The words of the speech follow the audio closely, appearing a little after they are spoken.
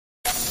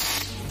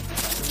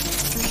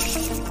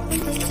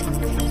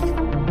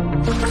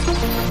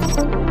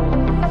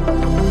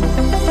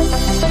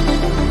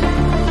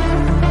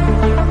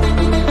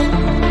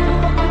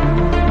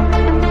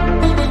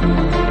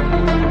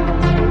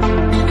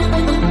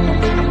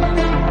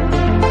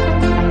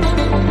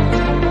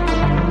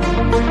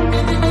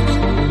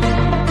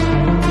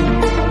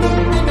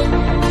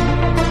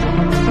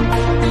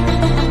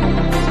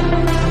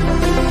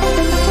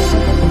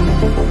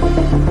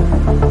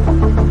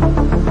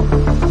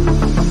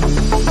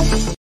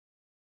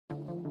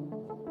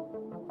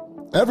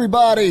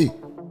Everybody,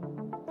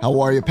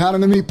 how are you?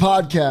 Pounding the Meat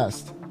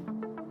Podcast.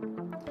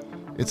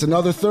 It's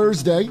another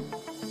Thursday.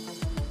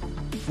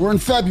 We're in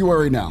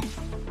February now.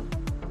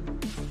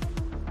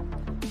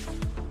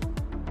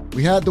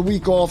 We had the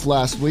week off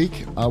last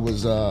week. I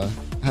was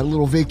had a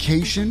little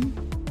vacation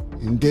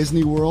in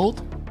Disney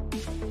World,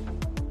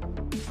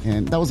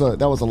 and that was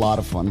a lot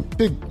of fun.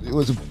 It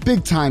was a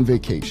big time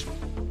vacation.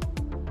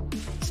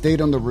 Stayed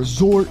on the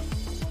resort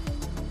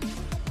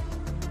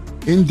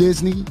in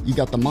Disney. You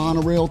got the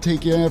monorail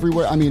take you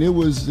everywhere. I mean, it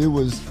was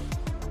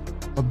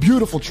a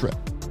beautiful trip.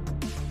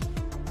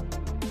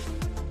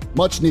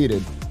 Much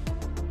needed.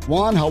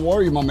 Juan, how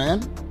are you, my man?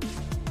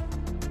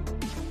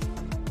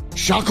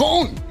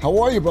 Chacon, how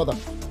are you, brother?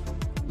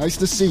 Nice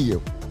to see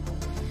you.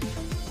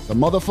 The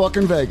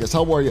motherfucking Vegas,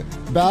 how are you?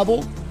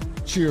 Babel,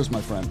 cheers, my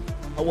friend.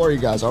 How are you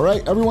guys, all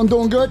right? Everyone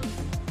doing good?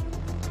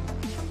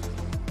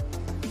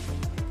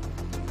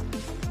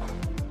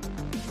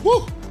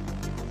 Woo!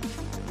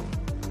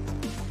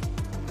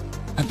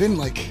 I've been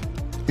like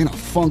in a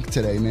funk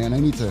today, man. I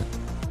need to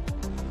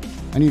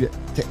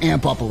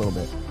amp up a little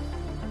bit.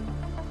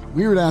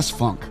 Weird ass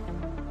funk.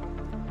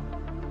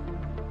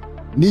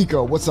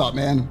 Nico, what's up,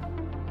 man?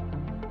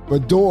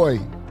 Bedoy,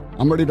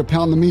 I'm ready to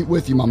pound the meat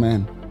with you, my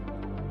man.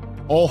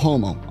 All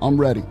homo, I'm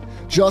ready.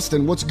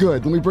 Justin, what's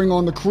good? Let me bring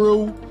on the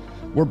crew.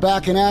 We're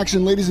back in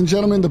action, ladies and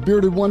gentlemen. The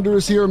bearded wonder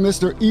is here,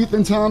 Mr.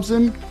 Ethan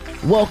Thompson.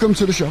 Welcome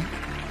to the show.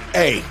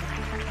 Hey,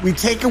 we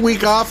take a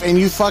week off and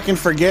you fucking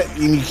forget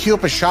and you queue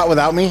up a shot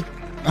without me?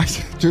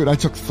 Dude, I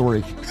took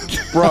 3.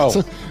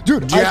 Bro,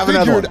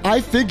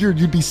 I figured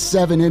you'd be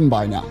 7 in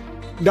by now.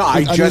 No,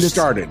 I just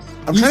started.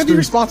 I'm trying to be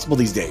responsible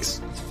these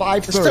days. It's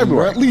 5:30.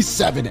 We're at least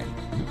 7 in.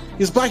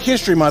 It's Black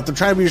History Month. I'm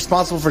trying to be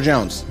responsible for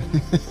Jones.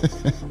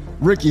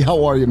 Ricky,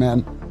 how are you,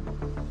 man?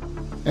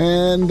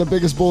 And the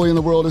biggest bully in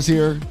the world is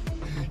here.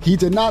 He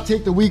did not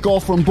take the week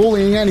off from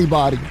bullying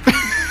anybody.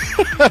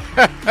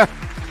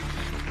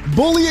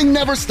 Bullying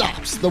never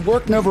stops. The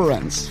work never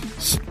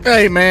ends.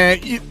 Hey, man,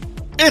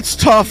 it's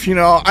tough, you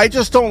know. I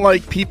just don't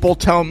like people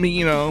telling me,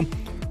 you know,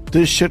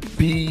 this should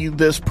be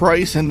this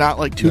price and not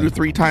like 2 to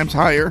 3 times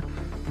higher.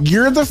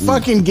 You're the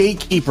fucking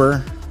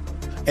gatekeeper,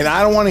 and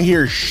I don't want to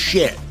hear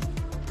shit.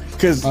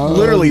 Because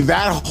literally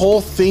that whole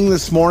thing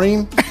this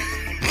morning,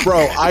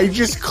 bro, I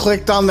just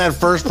clicked on that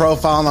first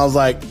profile and I was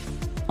like,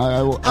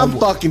 I'm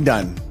fucking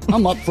done.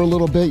 I'm up for a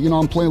little bit. You know,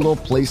 I'm playing a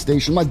little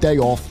PlayStation. My day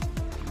off.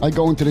 I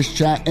go into this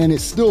chat and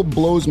it still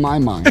blows my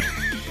mind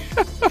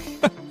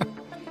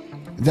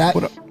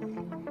that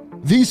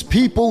these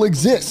people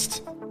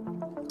exist.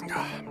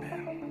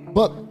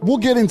 But we'll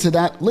get into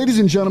that. Ladies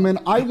and gentlemen,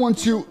 I want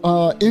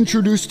to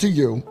introduce to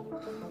you,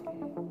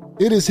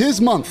 it is his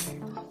month.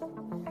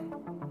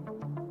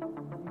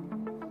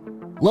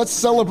 Let's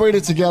celebrate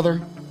it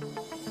together.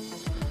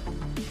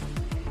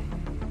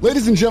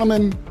 Ladies and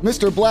gentlemen,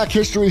 Mr. Black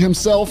History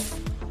himself,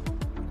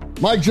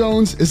 Mike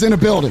Jones, is in a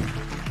building.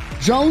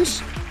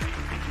 Jones,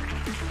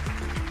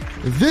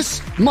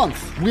 this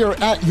month we are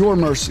at your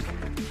mercy.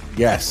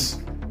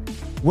 Yes.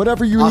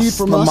 Whatever you need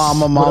from us,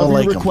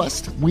 whatever you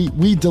request,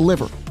 we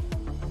deliver.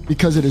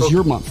 Because it is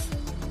your month.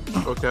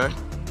 Okay.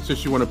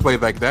 Since you want to play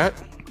like that,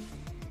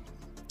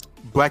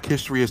 Black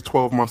History is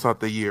 12 months out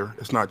the year.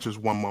 It's not just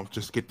 1 month.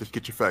 Just get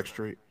your facts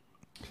straight.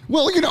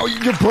 Well, you know,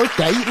 your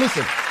birthday.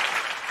 Listen,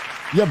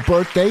 you have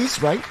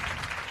birthdays, right?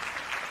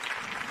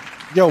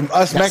 Yo,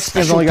 us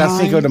Mexicans only got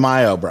Cinco de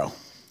Mayo, bro.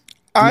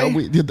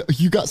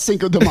 You got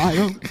Cinco de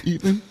Mayo,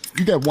 Ethan?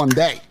 You got 1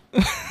 day.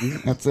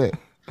 That's it.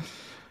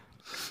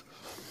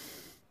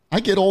 I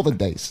get all the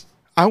days.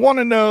 I want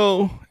to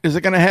know, is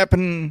it going to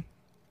happen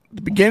at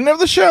the beginning of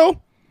the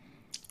show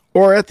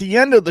or at the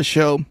end of the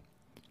show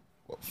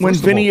when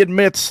Vinny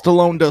admits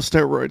Stallone does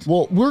steroids?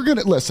 Well, we're going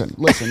to listen.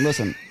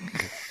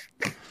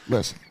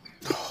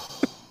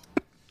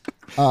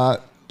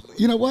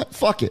 You know what?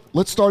 Fuck it.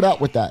 Let's start out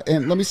with that.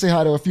 And let me say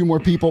hi to a few more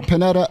people.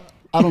 Panetta,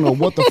 I don't know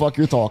what the fuck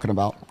you're talking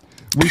about.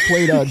 We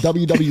played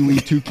WWE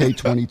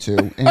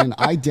 2K22 and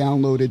I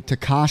downloaded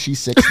Tekashi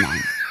 69.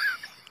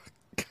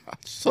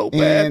 So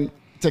bad. And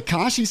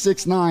Tekashi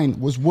 69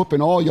 was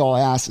whooping all y'all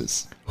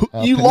asses.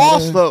 You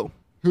lost, though.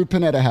 Who'd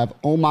Panetta have?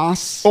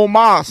 Omos?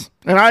 Omos.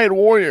 And I had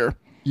Warrior.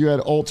 You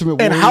had Ultimate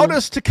Warrior. And how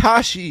does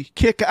Tekashi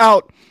kick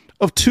out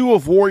of 2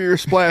 of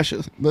Warrior's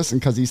splashes? Listen,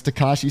 because he's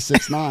Tekashi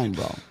 69,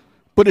 bro.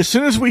 But as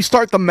soon as we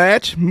start the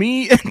match,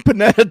 me and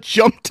Panetta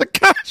jump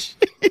Tekashi.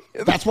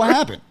 That's what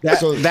happened.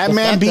 That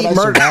man beat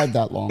Murder.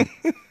 That long.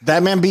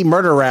 That man beat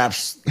Murder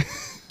Raps.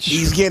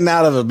 He's getting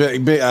out of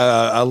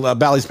a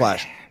belly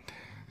splash.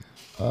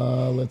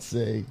 Let's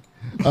see.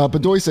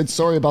 Bedoy said,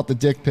 sorry about the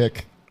dick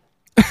pic.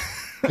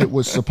 It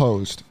was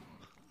supposed.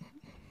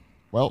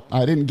 Well,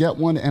 I didn't get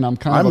one, and I'm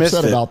kind of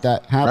upset about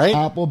that. Right?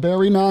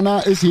 Appleberry Nana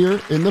is here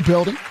in the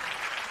building.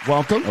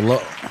 Welcome. I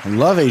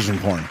love Asian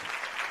porn.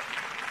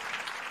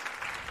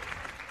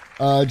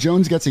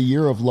 Jones gets a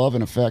year of love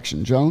and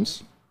affection.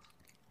 Jones?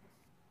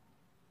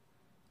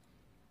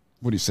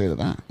 What do you say to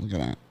that? Look at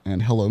that.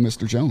 And hello,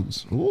 Mr.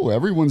 Jones. Ooh,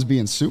 everyone's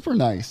being super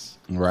nice.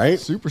 Right?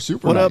 Super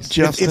what nice. Up,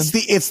 Justin?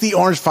 It's the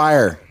orange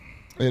fire.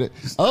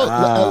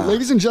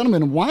 Ladies and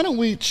gentlemen, why don't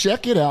we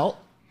check it out?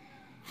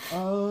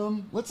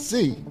 Let's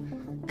see.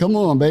 Come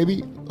on,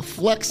 baby.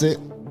 Flex it.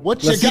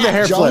 What Let's you see got, the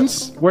hair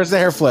Jones? flip. Where's the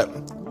hair flip?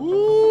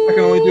 I can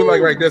only do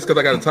like this because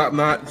I got a top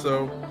knot,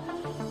 so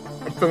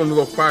I'm feeling a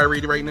little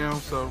fiery right now.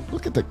 So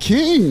Look at the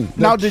king.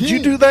 Now, did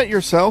you do that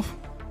yourself?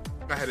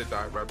 I had it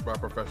dyed by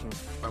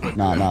professionals.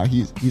 Nah.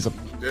 He's a.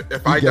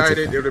 If I dyed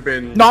it, it would have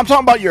been. No, I'm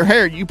talking about your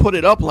hair. You put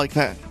it up like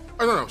that.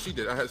 Oh no, she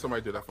did. I had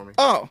somebody do that for me.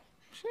 Oh,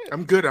 shit.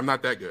 I'm good. I'm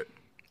not that good.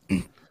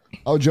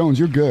 Oh, Jones,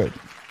 you're good.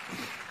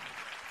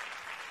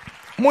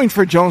 I'm waiting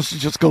for Jones to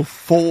just go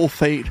full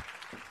fade.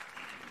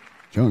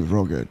 Jones,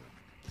 real good.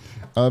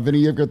 Vinny,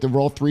 you've got the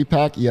Raw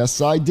 3-pack. Yes,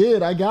 I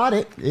did. I got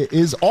it. It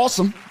is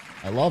awesome.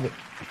 I love it.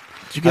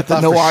 Did you get the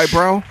no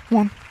eyebrow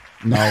one?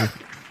 No.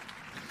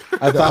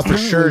 I thought for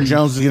sure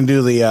Jones was going to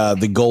do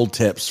the gold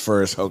tips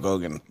for his Hulk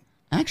Hogan.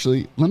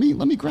 Actually, let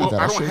me grab that.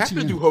 I I'll don't show it have to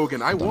to you do now.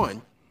 Hogan. I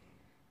won.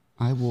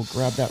 I will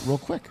grab that real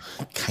quick.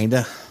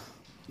 Kinda.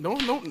 No.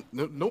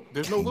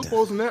 There's no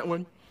loopholes in that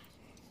one.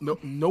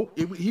 No.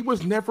 He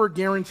was never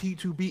guaranteed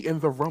to be in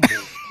the Rumble.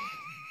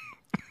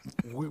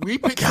 We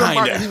picked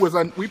somebody who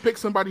was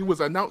somebody who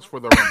was announced for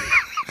the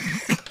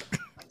Rumble.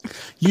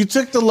 You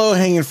took the low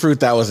hanging fruit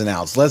that was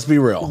announced. Let's be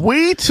real.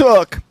 We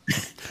took.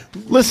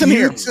 Listen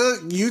here.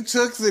 You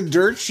took the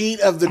dirt sheet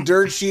of the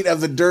dirt sheet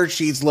of the dirt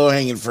sheet's low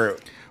hanging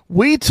fruit.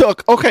 We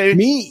took. Okay.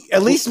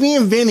 At least me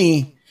and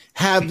Vinny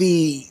had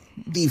the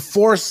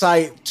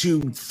foresight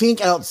to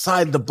think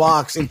outside the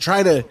box and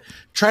try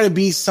to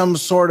be some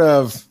sort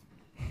of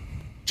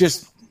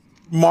just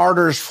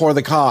martyrs for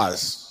the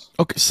cause.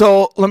 Okay.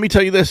 So let me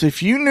tell you this: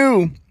 if you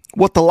knew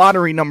what the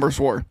lottery numbers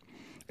were,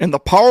 and the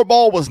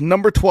Powerball was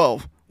number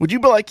 12, would you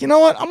be like, you know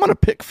what? I'm going to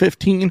pick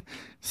 15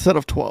 instead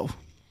of 12.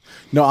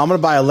 No, I'm going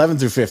to buy 11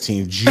 through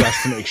 15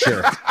 just to make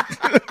sure.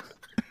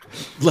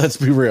 Let's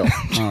be real.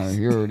 All right,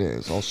 here it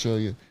is. I'll show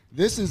you.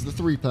 This is the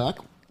 3-pack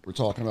we're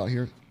talking about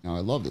here. Now, I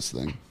love this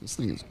thing. This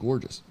thing is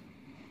gorgeous.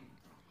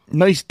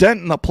 Nice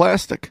dent in the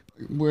plastic.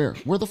 Where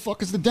the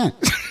fuck is the dent?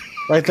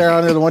 Right there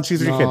under the 1, 2,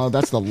 3 No, kid.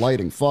 that's the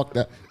lighting. Fuck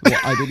that. Well,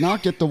 I did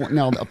not get the one.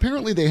 Now,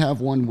 apparently they have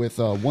one with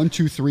 1,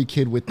 2, 3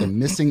 kid with the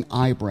missing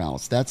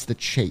eyebrows. That's the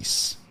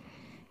chase.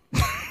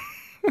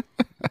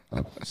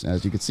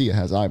 As you can see, it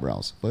has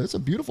eyebrows. But it's a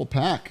beautiful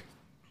pack.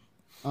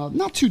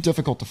 Not too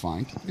difficult to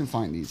find. You can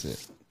find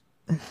these.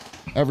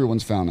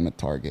 Everyone's found them at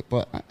Target.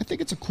 But I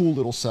think it's a cool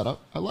little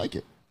setup. I like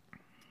it.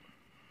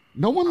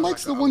 No one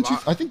likes the 1, 2.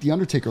 I think the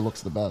Undertaker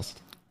looks the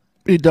best.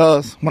 He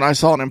does. When I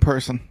saw it in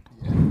person.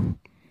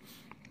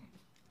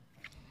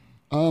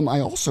 I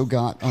also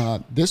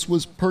got, this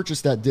was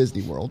purchased at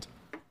Disney World.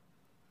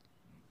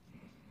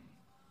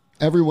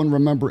 Everyone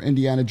remember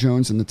Indiana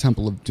Jones and the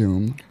Temple of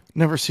Doom?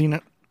 Never seen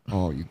it.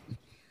 Oh,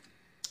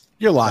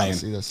 You're lying.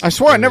 see this. I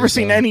swear I've never There's,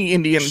 seen any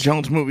Indiana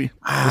Jones movie.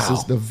 This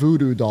is the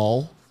voodoo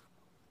doll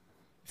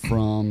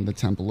from the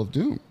Temple of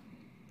Doom.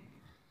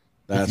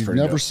 That's If you've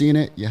pretty never dope. seen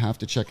it, you have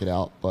to check it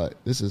out. But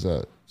this is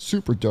a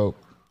super dope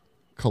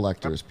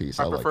collector's piece.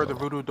 I like prefer it a the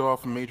lot. Voodoo Doll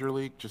from Major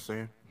League. Just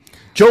saying.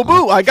 Joe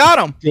Boo, I got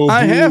him. Joe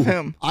I Boo. have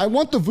him. I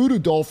want the voodoo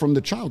doll from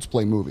the Child's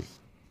Play movie.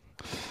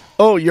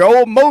 Oh, your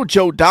old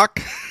mojo,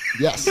 Doc.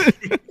 Yes.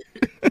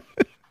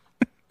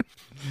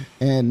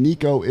 And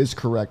Nico is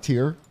correct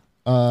here.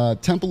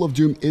 Temple of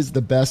Doom is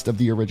the best of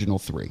the original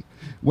 3.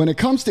 When it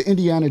comes to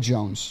Indiana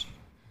Jones,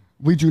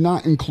 we do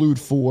not include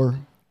 4,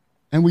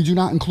 and we do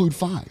not include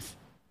 5.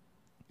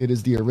 It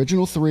is the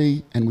original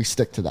 3, and we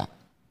stick to that.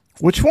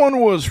 Which one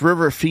was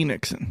River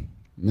Phoenix in?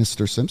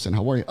 Mr. Simpson,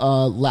 how are you?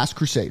 Last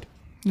Crusade.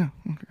 Yeah.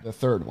 Okay. The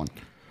third one.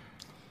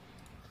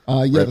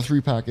 The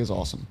 3-pack is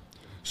awesome.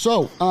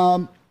 So,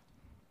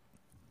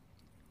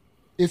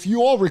 if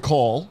you all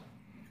recall,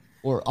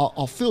 or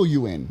I'll fill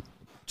you in,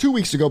 2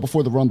 weeks ago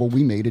before the Rumble,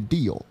 we made a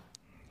deal.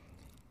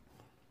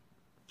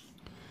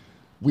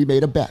 We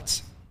made a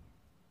bet.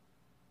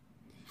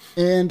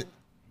 And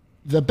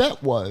the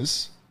bet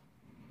was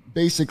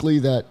basically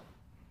that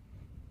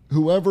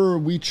whoever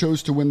we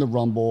chose to win the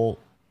Rumble,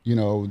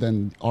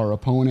 then our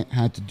opponent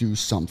had to do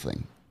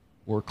something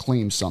or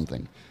claim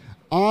something.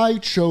 I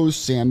chose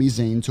Sami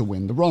Zayn to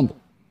win the Rumble.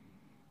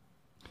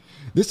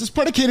 This is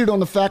predicated on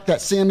the fact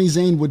that Sami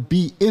Zayn would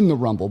be in the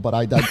Rumble, but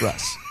I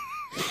digress.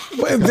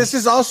 Well, this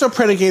is also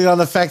predicated on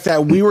the fact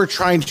that we were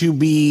trying to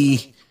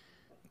be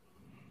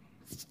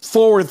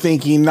forward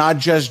thinking, not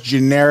just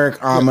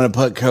generic. I'm going to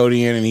put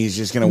Cody in and he's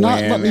just going to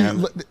win.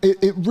 Man.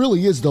 It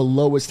really is the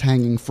lowest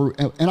hanging fruit,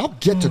 and I'll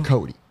get to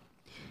Cody.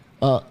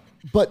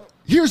 But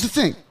here's the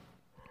thing.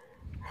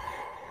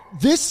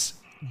 This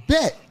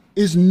bet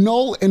is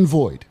null and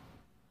void.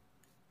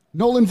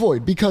 Null and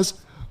void, because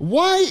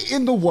why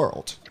in the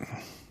world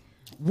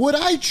would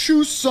I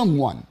choose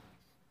someone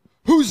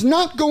who's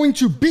not going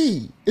to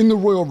be in the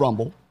Royal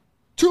Rumble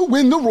to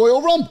win the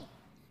Royal Rumble?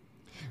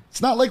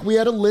 It's not like we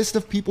had a list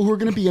of people who are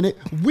going to be in it.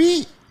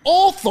 We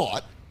all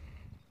thought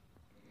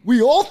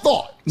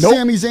Nope.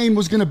 Sami Zayn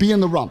was going to be in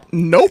the Rumble.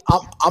 Nope.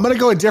 I'm going to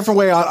go a different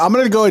way. I'm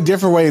going to go a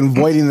different way in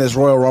voiding this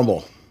Royal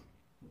Rumble.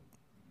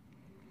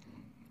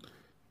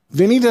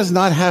 Vinny does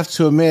not have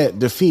to admit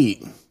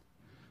defeat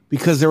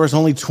Because there was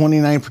only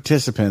 29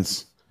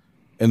 participants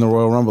in the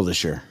Royal Rumble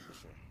this year.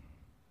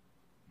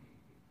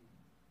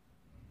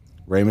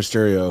 Rey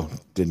Mysterio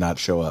did not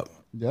show up.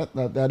 Yeah,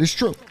 that is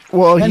true.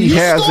 Well, and he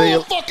has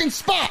stole a fucking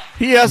spot.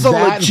 He has a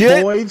That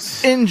legit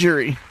voids-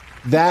 injury.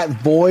 That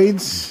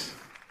voids,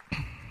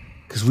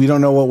 because we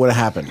don't know what would have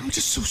happened. I'm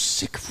just so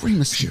sick of Rey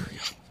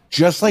Mysterio.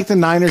 Just like the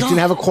Niners didn't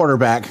have a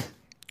quarterback,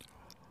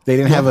 they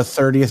didn't have a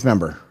 30th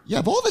member. You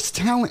have all this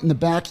talent in the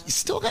back. You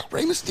still got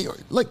Rey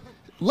Mysterio. Like,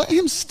 let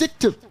him stick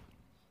to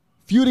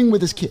feuding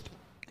with his kid.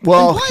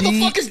 Well, and why the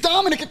fuck is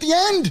Dominic at the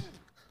end?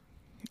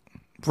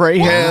 Ray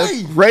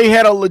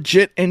had a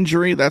legit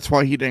injury. That's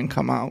why he didn't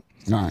come out.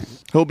 All right.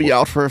 He'll be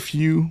out for a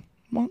few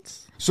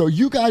months. So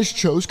you guys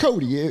chose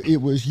Cody.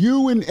 It was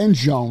you and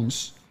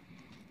Jones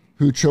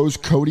who chose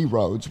Cody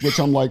Rhodes, which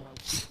I'm like...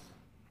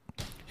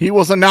 He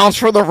was announced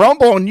for the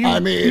Rumble, and you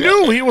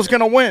knew he was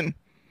going to win.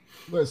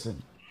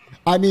 Listen,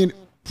 I mean,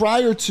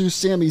 prior to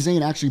Sami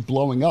Zayn actually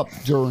blowing up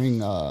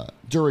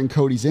during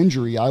Cody's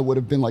injury, I would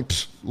have been like,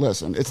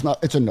 listen, it's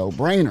a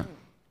no-brainer.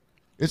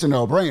 It's a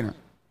no-brainer.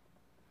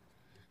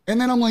 And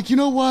then I'm like, you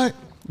know what?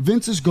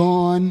 Vince is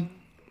gone.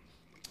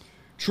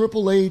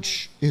 Triple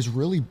H is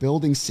really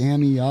building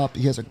Sami up.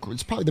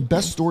 It's probably the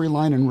best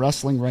storyline in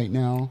wrestling right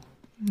now.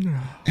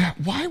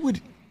 Why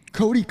would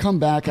Cody come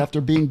back after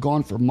being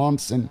gone for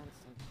months and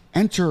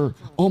enter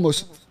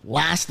almost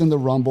last in the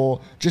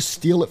Rumble, just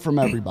steal it from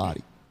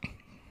everybody,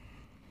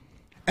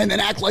 and then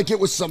act like it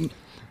was some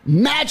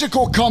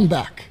magical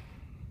comeback?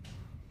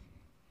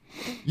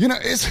 You know,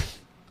 it's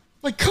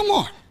like, come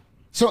on.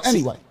 So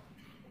anyway,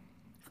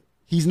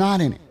 he's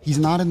not in it. He's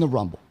not in the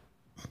Rumble.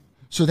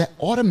 So that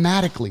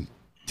automatically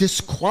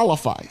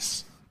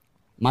disqualifies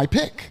my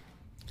pick.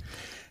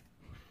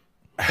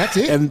 That's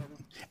it.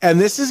 And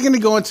this is going to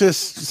go into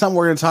something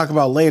we're going to talk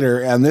about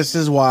later, and this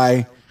is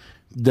why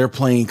they're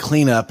playing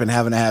cleanup and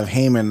having to have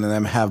Heyman and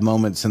them have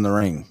moments in the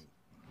ring.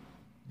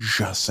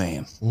 Just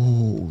saying.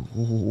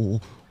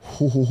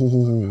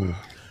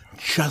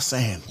 Just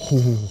saying.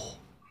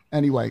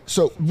 Anyway,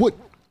 so what?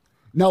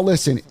 Now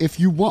listen, if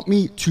you want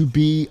me to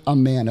be a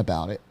man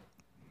about it,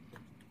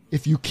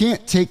 if you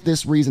can't take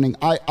this reasoning,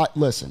 I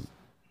listen,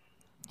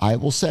 I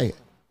will say it.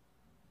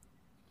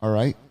 All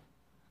right?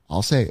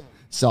 I'll say it.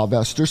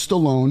 Sylvester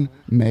Stallone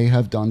may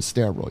have done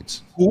steroids.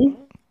 Who?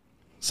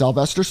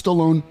 Sylvester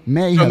Stallone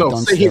may have done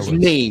say steroids. his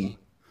name.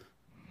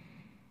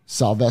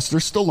 Sylvester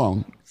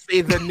Stallone.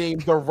 Say the name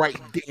the right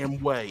damn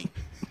way.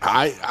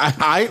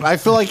 I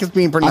feel like it's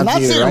being pronounced.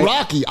 I'm not saying right?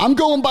 Rocky. I'm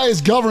going by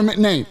his government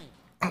name.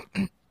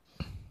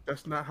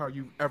 That's not how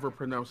you ever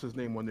pronounce his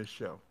name on this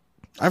show.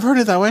 I've heard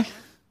it that way.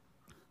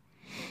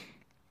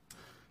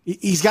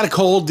 He's got a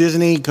cold,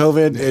 Disney,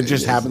 COVID. It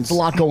just happens. There's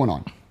a lot going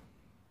on.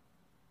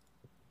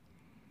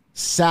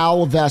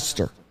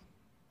 Sylvester.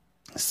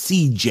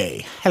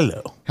 CJ,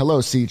 hello. Hello,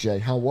 CJ.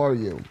 How are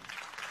you?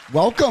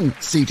 Welcome,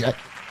 CJ.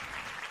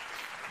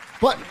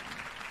 But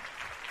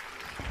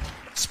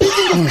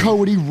speaking of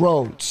Cody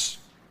Rhodes,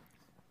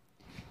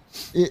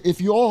 if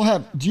you all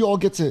do you all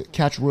get to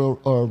catch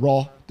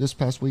Raw this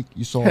past week?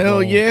 You saw?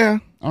 Hell yeah.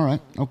 All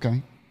right.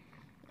 Okay.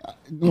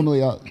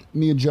 Normally,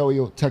 me and Joey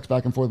will text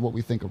back and forth what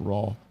we think of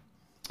Raw.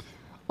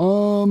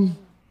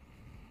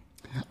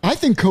 I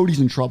think Cody's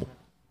in trouble.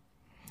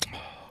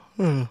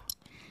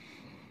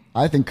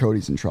 I think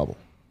Cody's in trouble.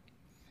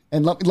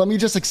 And let me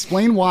just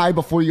explain why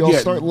before you all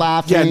start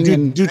laughing. Yeah,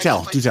 and do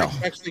tell.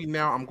 Actually,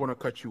 now I'm going to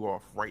cut you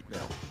off right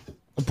now.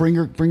 Bring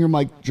your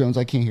mic, Jones.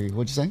 I can't hear you.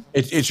 What'd you say?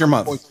 It's your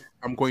month.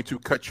 I'm going to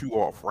cut you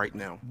off right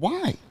now.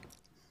 Why?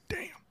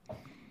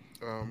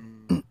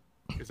 Damn.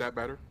 Is that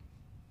better?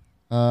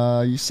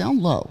 You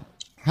sound low.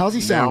 How's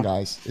he sound,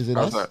 guys? Is it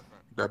How's us?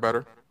 that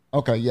better?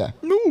 Okay, yeah.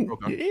 No.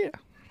 Okay. Yeah.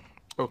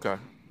 Okay.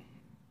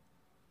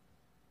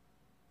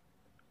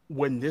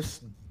 When this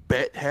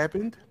bet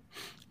happened,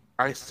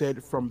 I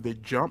said from the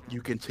jump,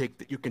 you can check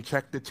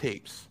the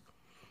tapes.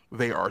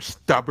 They are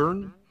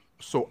stubborn,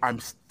 so I'm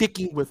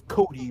sticking with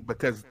Cody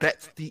because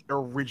that's the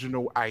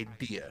original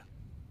idea.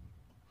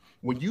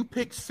 When you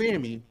pick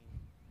Sami,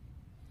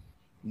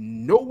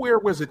 nowhere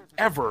was it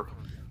ever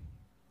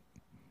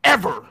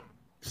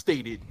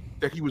stated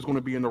that he was going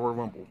to be in the Royal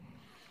Rumble.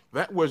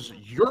 That was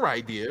your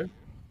idea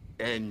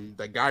and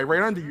the guy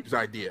right under you's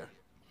idea.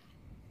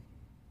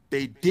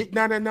 They did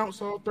not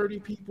announce all 30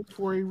 people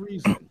for a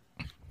reason.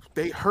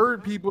 They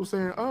heard people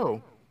saying,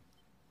 oh,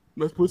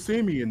 let's put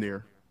Sami in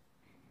there.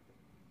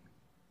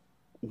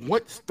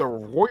 Once the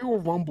Royal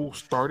Rumble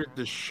started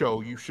the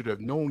show, you should have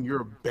known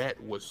your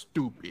bet was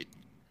stupid.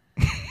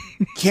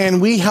 Can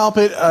we help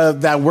it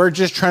that we're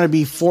just trying to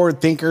be forward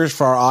thinkers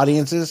for our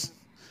audiences?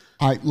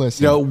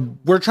 Listen. You know,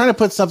 we're trying to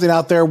put something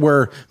out there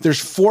where there's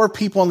 4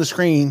 people on the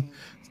screen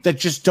that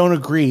just don't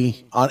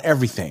agree on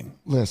everything.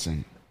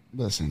 Listen.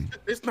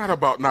 It's not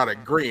about not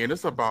agreeing.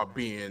 It's about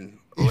being.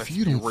 If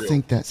you don't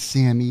think that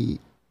Sami,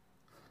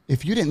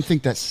 if you didn't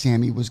think that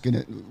Sami was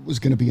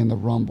gonna be in the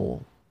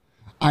Rumble,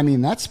 I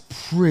mean that's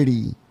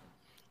pretty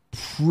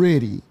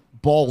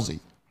ballsy.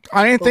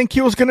 I didn't think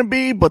he was going to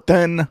be, but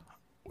then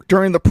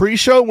during the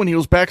pre-show when he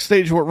was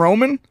backstage with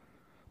Roman,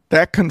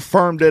 That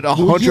confirmed it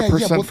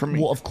 100% for me.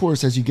 Well, of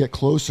course, as you get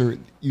closer,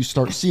 you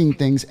start seeing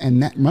things.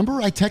 And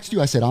remember, I texted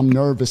you. I said, "I'm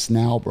nervous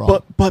now,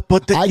 bro." But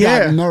I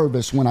got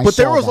nervous when I. But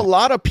saw there was that. a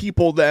lot of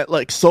people that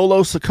like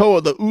Solo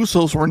Sikoa, the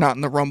Usos were not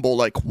in the Rumble.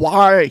 Like,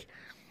 why?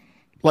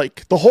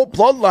 Like the whole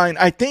bloodline.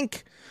 I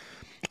think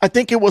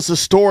it was a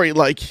story.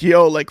 Like,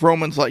 like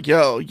Roman's like,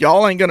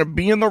 y'all ain't gonna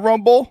be in the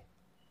Rumble.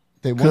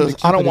 They wanted to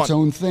keep it its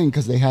own thing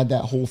because they had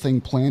that whole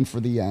thing planned for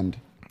the end.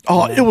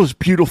 Oh, it was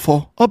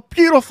beautiful. A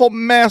beautiful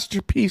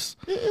masterpiece.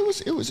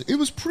 It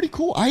was pretty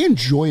cool. I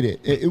enjoyed it.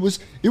 It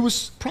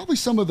was probably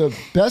some of the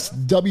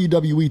best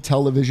WWE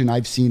television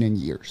I've seen in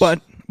years.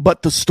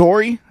 But the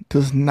story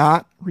does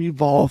not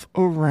revolve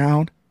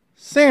around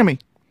Sami.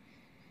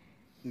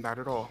 Not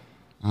at all.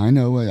 I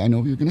know what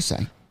you're going to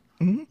say.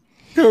 Mm-hmm.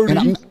 Cody.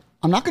 And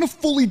I'm not going to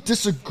fully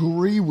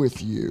disagree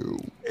with you.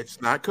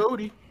 It's not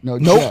Cody. No,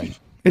 nope. Jay.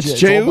 It's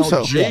Jey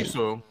Uso.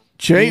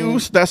 Jey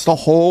Uso. That's the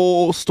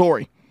whole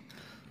story.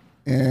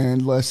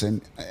 And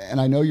listen,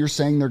 and I know you're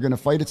saying they're going to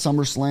fight at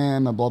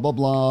SummerSlam and blah, blah,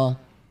 blah.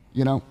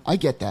 I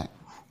get that.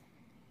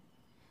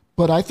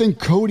 But I think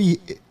Cody's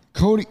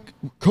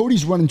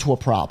run into a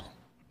problem.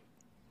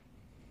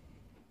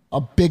 A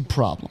big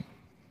problem.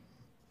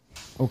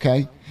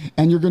 Okay?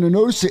 And you're going to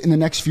notice it in the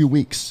next few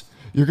weeks.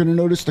 You're going to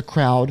notice the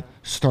crowd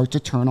start to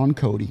turn on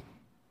Cody.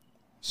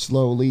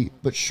 Slowly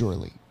but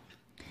surely.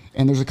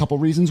 And there's a couple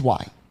reasons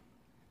why.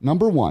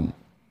 Number one,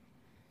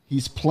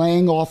 he's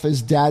playing off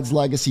his dad's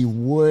legacy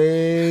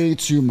way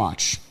too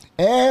much.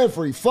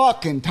 Every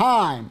fucking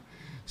time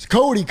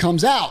Cody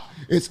comes out,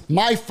 it's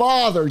my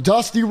father,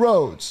 Dusty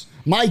Rhodes.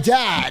 My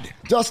dad,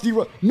 Dusty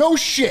Rhodes. No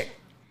shit.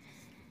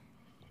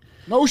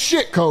 No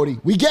shit, Cody.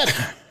 We get it.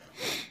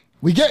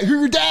 We get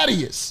who your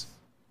daddy is.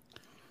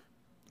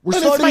 We're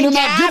starting to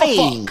not give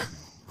a fuck.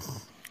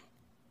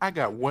 I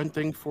got one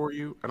thing for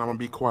you, and I'm going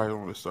to be quiet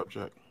on the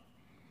subject.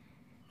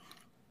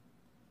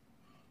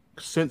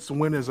 Since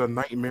when has a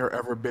nightmare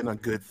ever been a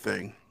good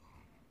thing?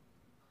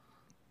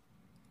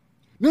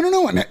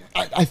 No. And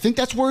I think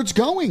that's where it's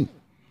going.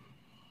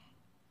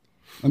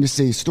 Let me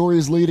see. Story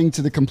is leading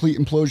to the complete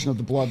implosion of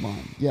the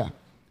bloodline. Yeah.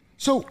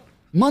 So,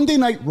 Monday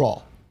Night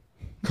Raw.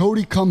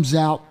 Cody comes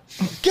out,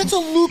 gets a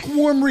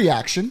lukewarm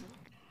reaction.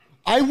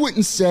 I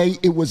wouldn't say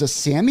it was a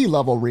Sami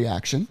level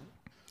reaction,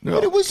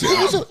 but it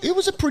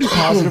was a pretty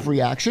positive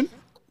reaction.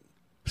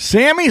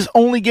 Sami's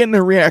only getting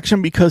a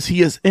reaction because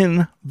he is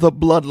in the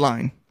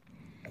bloodline.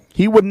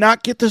 He would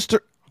not get this.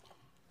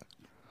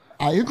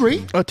 I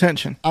agree.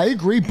 Attention. I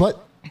agree,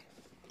 but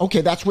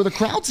okay, that's where the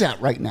crowd's at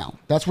right now.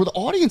 That's where the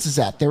audience is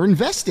at. They're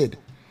invested.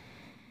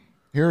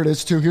 Here it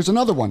is, too. Here's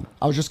another one.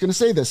 I was just going to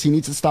say this. He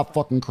needs to stop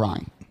fucking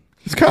crying.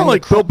 It's kind of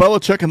like Bill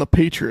Belichick and the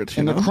Patriots.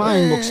 The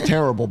crying looks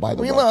terrible, by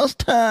the way. We lost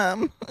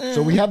time.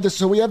 So we have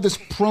this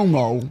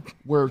promo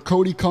where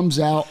Cody comes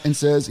out and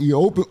says he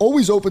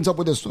always opens up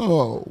with this.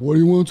 Oh, what do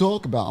you want to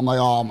talk about? I'm like,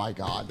 oh my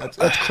god,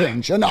 that's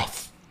cringe.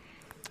 Enough.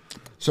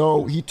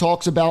 So he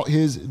talks about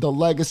the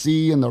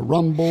legacy and the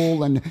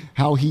Rumble and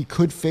how he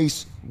could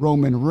face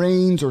Roman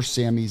Reigns or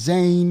Sami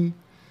Zayn.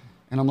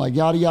 And I'm like,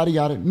 yada, yada,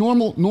 yada.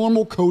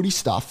 Normal Cody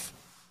stuff.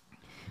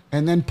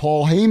 And then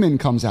Paul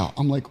Heyman comes out.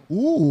 I'm like,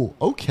 ooh,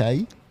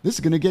 okay. This is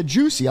going to get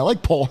juicy. I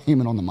like Paul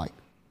Heyman on the mic.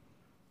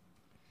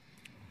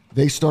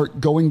 They start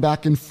going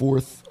back and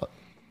forth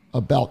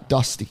about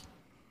Dusty.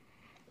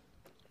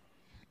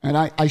 And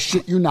I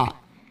shit you not.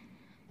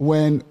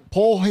 When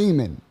Paul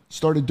Heyman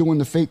started doing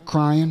the fake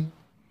crying,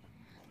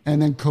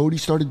 and then Cody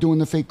started doing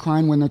the fake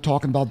crying when they're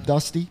talking about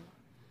Dusty,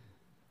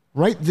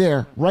 right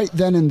there, right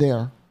then and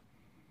there,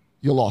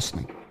 you lost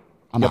me.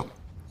 I'm out.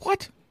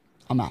 What?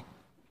 I'm out.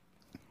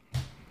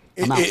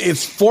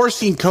 It's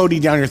forcing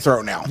Cody down your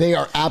throat now. They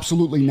are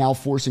absolutely now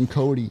forcing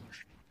Cody.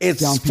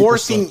 It's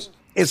forcing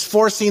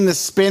the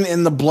spin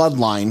in the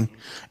bloodline.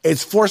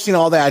 It's forcing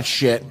all that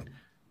shit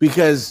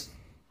because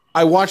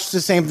I watched the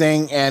same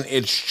thing and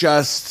it's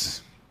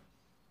just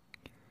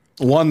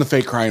the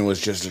fake crying was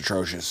just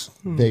atrocious.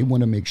 They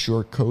want to make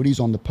sure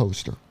Cody's on the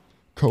poster.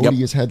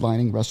 Cody is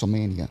headlining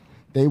WrestleMania.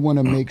 They want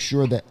to make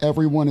sure that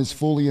everyone is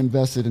fully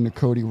invested in the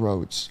Cody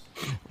Rhodes.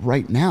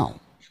 Right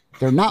now,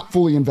 they're not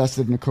fully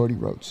invested in the Cody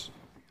Rhodes.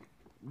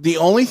 The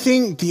only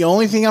thing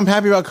I'm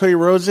happy about Cody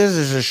Rhodes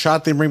is a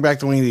shot they bring back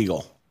the Winged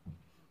Eagle.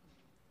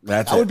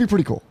 That would be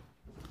pretty cool.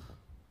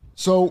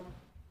 So,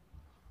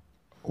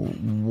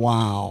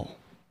 wow.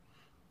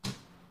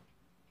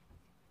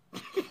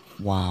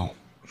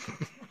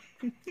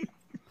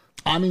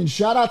 I mean,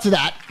 shout out to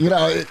that.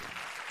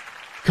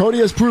 Cody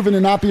has proven to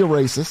not be a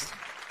racist.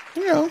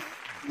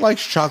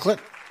 Likes chocolate.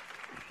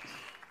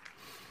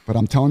 But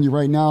I'm telling you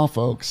right now,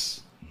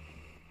 folks,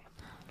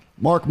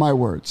 mark my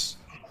words.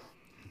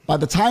 By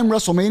the time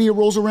WrestleMania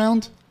rolls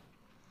around,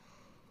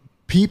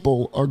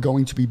 people are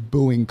going to be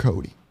booing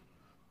Cody.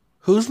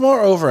 Who's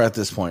more over at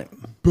this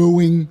point?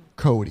 Booing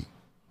Cody.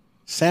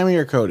 Sami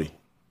or Cody?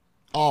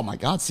 Oh my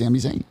God, Sami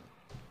Zayn.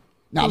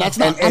 Now that's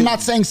not. I'm not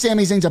saying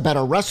Sami Zayn's a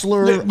better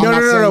wrestler.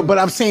 No. But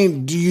I'm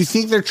saying, do you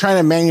think they're trying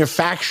to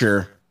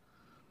manufacture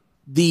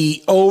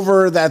the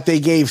over that they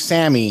gave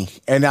Sami,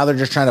 and now they're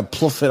just trying to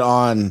pluff it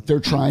on. They're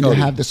trying Cody.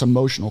 to have this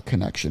emotional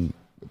connection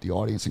with the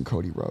audience and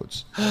Cody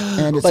Rhodes,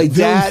 and it's My very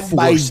dad- forced.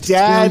 my It's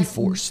dad- very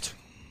forced.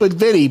 But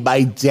Vinny,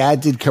 my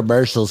dad did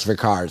commercials for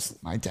cars.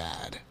 My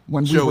dad.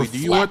 When we Joey, were do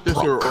you flat want this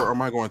broke. or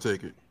am I going to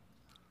take it?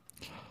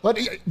 But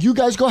you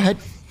guys go ahead.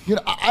 You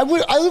know,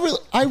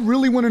 I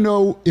really want to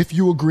know if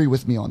you agree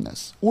with me on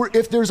this, or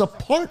if there's a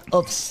part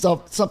of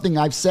something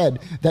I've said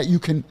that you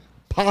can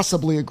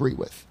possibly agree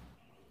with.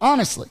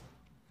 Honestly,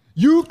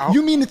 you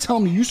mean to tell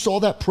me you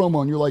saw that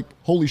promo and you're like,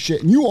 holy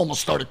shit, and you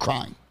almost started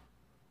crying?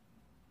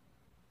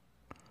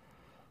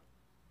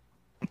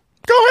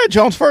 Go ahead,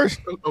 Jones, first.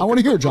 Okay, I want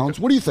to hear, Jones.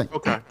 What do you think?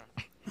 Okay.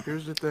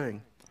 Here's the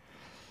thing.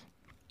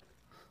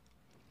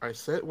 I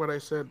said what I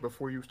said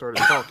before you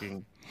started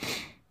talking.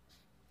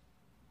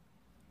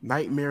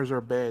 Nightmares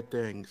are bad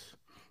things.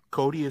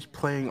 Cody is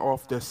playing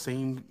off the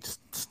same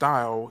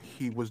style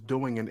he was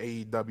doing in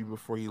AEW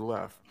before he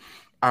left.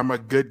 I'm a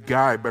good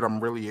guy, but I'm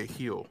really a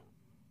heel.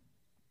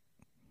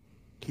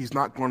 He's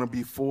not going to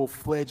be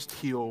full-fledged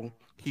heel.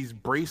 He's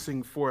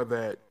bracing for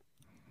that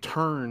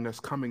turn that's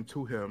coming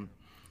to him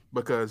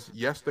because,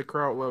 yes, the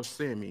crowd loves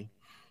Sami.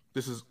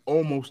 This is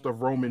almost a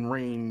Roman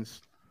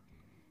Reigns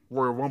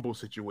Royal Rumble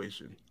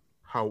situation.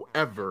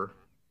 However,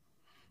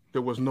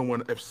 there was no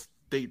one, if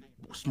they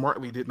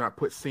smartly did not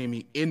put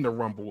Sami in the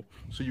Rumble,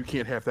 so you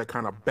can't have that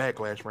kind of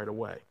backlash right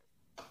away.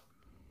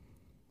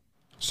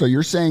 So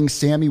you're saying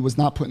Sami was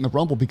not put in the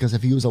Rumble because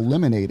if he was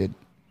eliminated,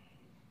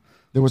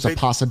 there was a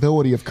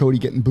possibility of Cody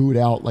getting booed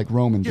out like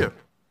Roman did.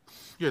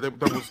 Yeah, that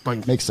was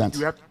like Makes sense.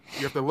 You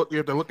have to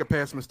look at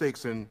past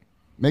mistakes and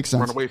Makes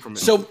sense. run away from it.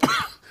 So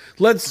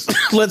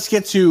let's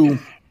get to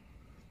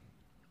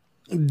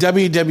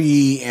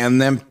WWE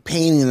and them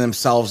painting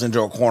themselves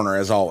into a corner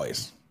as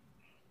always.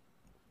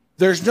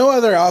 There's no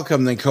other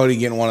outcome than Cody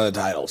getting one of the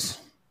titles,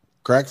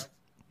 correct?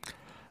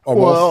 Or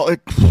Well,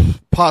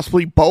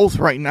 possibly both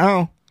right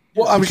now.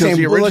 Well, I'm because saying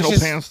the let's original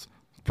just- pan's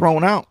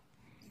thrown out.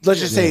 let's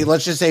just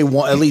say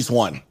one, at least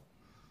one.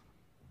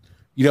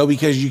 You know,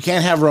 because you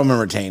can't have Roman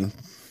retain.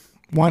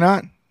 Why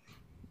not?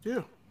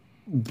 Yeah.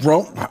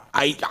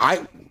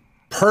 I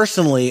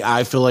personally,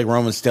 I feel like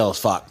Roman's stale as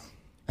fuck.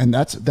 And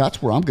that's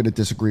where I'm going to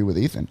disagree with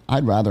Ethan.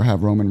 I'd rather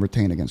have Roman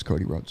retain against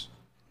Cody Rhodes.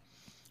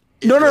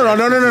 No. I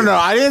didn't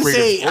Greatest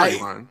say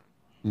storyline.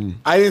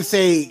 I didn't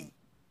say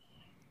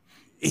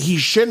he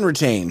shouldn't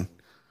retain.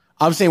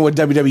 I'm saying what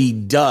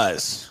WWE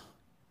does.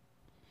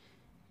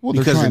 Well,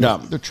 Because they're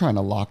dumb. they're trying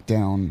to lock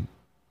down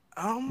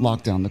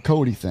the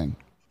Cody thing.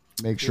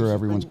 Make sure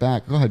everyone's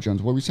back. Go ahead,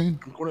 Jones. What were we saying?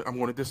 I'm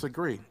going to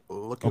disagree.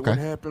 Look at Okay. what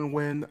happened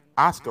when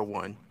Asuka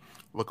won.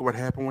 Look at what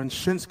happened when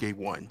Shinsuke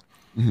won.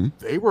 Mm-hmm.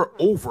 They were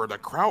over. The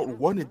crowd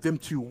wanted them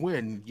to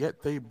win,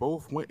 yet they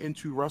both went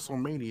into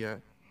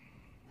WrestleMania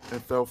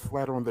and fell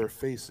flat on their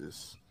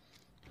faces.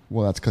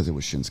 Well, that's because it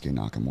was Shinsuke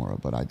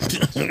Nakamura, but I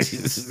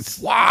digress.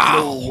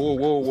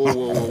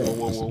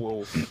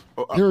 Whoa.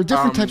 There are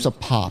different types of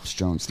pops,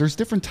 Jones. There's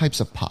different types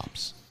of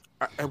pops.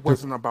 It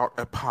wasn't about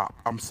a pop.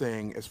 I'm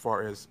saying as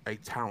far as a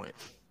talent.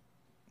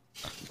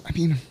 I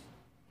mean,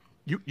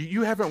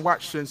 You haven't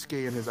watched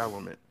Shinsuke in his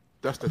element.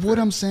 That's the what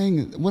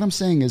thing. I'm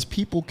saying is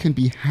people can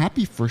be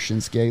happy for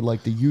Shinsuke,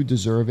 like the "You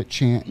deserve it"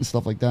 chant and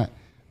stuff like that,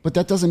 but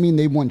that doesn't mean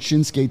they want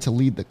Shinsuke to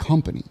lead the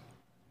company.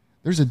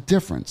 There's a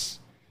difference.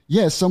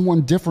 Yeah,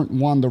 someone different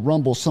won the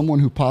Rumble, someone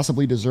who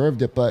possibly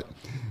deserved it, but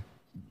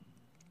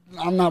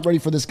I'm not ready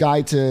for this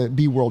guy to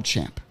be world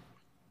champ.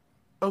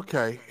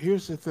 Okay,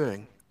 here's the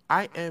thing.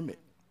 I am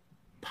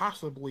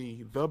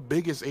possibly the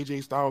biggest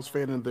AJ Styles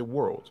fan in the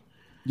world.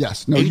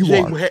 Yes, no, you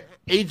are.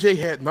 AJ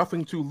had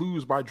nothing to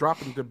lose by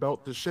dropping the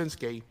belt to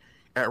Shinsuke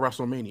at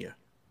WrestleMania.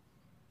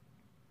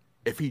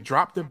 If he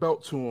dropped the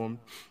belt to him,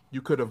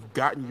 you could have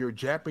gotten your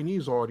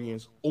Japanese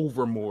audience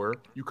over more.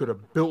 You could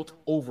have built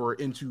over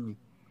into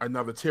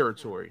another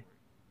territory.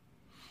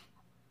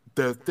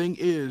 The thing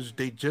is,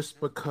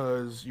 just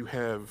because you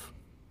have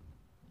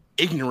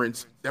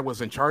ignorance that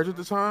was in charge at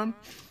the time,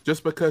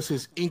 just because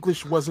his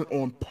English wasn't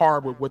on par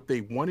with what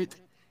they wanted,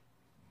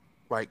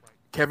 like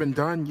Kevin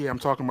Dunn, yeah, I'm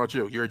talking about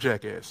you. You're a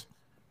jackass.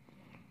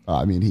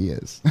 I mean, he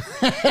is.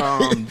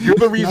 You're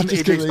the reason Not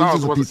just AJ 'cause he's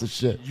Styles a wasn't. piece of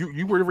shit.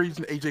 You were the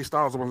reason AJ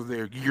Styles wasn't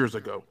there years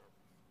ago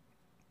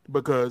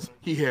because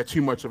he had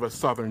too much of a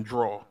Southern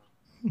drawl.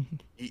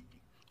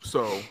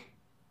 So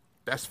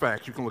that's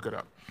facts. You can look it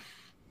up.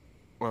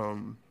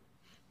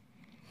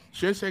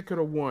 Shinsuke could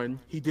have won.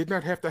 He did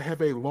not have to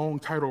have a long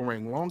title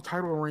reign. Long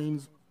title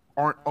reigns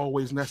aren't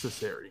always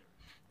necessary.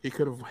 He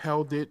could have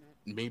held it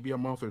maybe a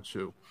month or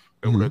two.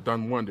 It would have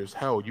done wonders.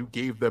 Hell, you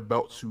gave the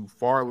belt to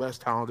far less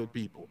talented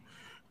people.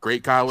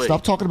 Great Khali.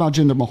 Stop talking about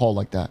Jinder Mahal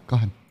like that. Go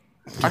ahead.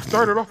 I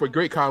started off with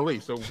Great Khali,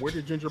 so where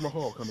did Jinder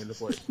Mahal come into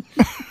play?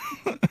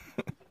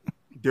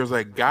 There's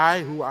a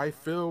guy who I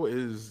feel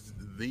is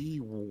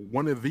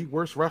one of the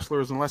worst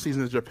wrestlers, unless he's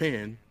in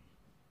Japan,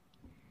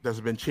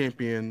 that's been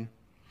champion,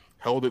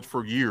 held it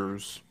for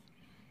years,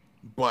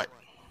 but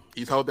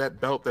he's held that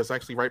belt that's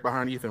actually right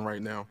behind Ethan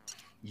right now.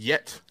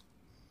 Yet,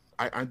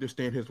 I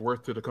understand his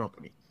worth to the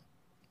company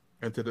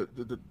and to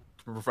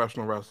for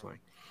professional wrestling.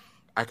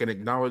 I can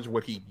acknowledge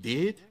what he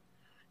did.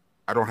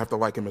 I don't have to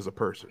like him as a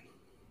person.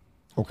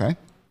 Okay.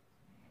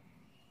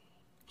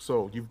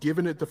 So you've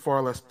given it to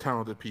far less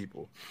talented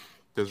people.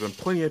 There's been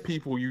plenty of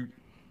people you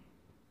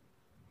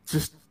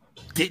just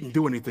didn't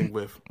do anything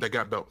with that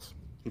got belts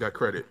and got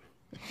credit.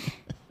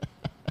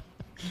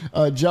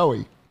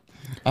 Joey,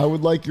 I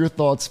would like your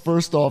thoughts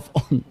first off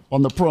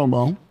on the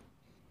promo.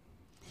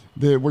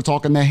 We're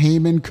talking the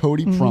Heyman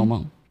Cody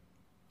promo.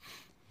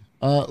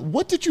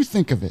 What did you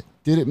think of it?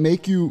 Did it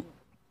make you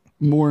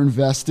more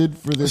invested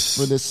for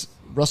this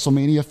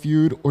WrestleMania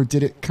feud, or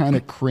did it kind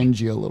of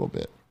cringe you a little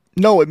bit?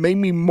 No, it made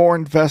me more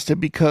invested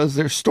because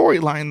there's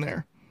storyline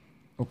there.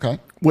 Okay.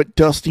 With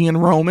Dusty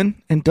and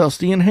Roman and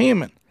Dusty and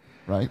Heyman.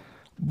 Right.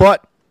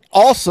 But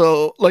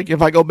also, like,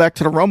 if I go back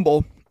to the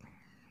Rumble,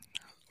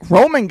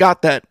 Roman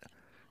got that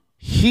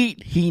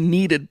heat he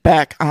needed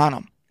back on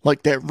him.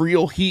 Like that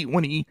real heat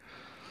when he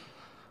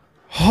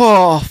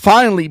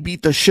finally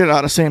beat the shit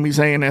out of Sami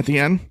Zayn at the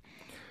end.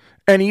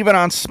 And even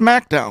on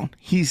SmackDown,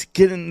 he's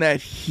getting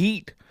that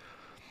heat.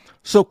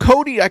 So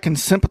Cody, I can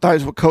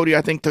sympathize with Cody.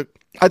 I think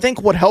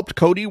what helped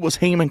Cody was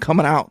Heyman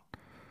coming out.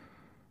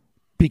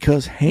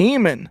 Because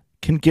Heyman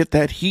can get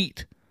that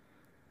heat.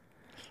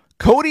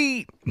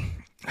 Cody,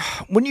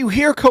 when you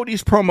hear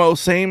Cody's promo,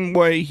 same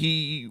way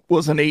he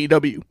was in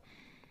AEW,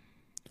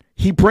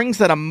 he brings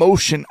that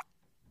emotion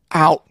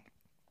out.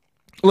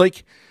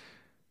 Like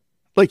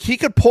he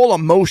could pull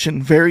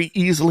emotion very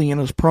easily in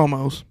his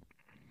promos.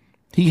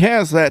 He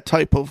has that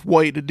type of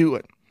way to do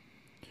it.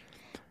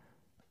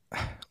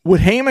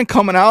 With Heyman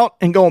coming out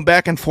and going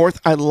back and forth,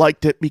 I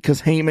liked it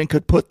because Heyman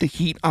could put the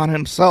heat on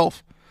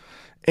himself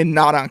and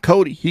not on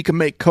Cody. He can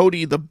make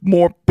Cody the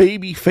more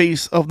baby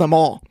face of them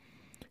all.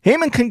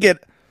 Heyman can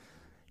get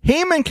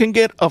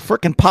a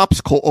freaking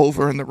popsicle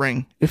over in the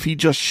ring if he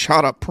just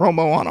shot a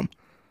promo on him.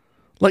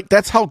 Like,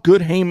 that's how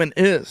good Heyman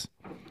is.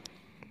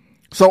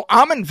 So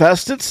I'm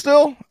invested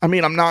still. I'm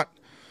not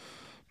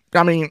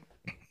going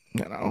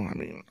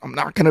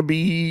to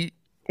be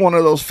one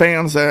of those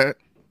fans that,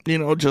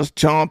 just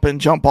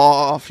jump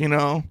off, You're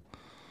not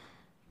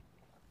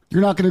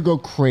going to go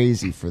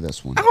crazy for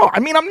this one. No,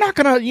 I'm not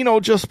going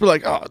to, just be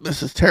like, oh,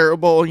 this is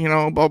terrible,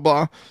 blah,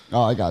 blah.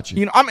 Oh, I got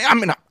you.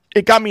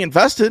 It got me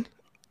invested.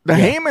 The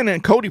Heyman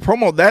and Cody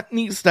promo, that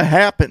needs to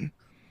happen.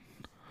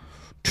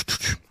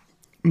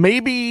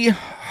 Maybe,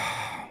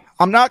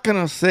 I'm not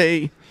going to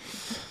say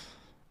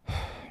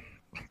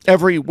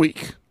every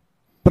week,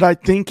 but I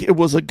think it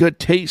was a good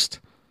taste.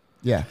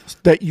 Yeah.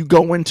 That you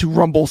go into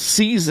Rumble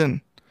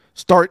season,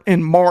 start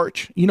in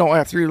March,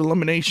 after your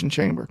Elimination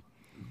Chamber.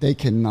 They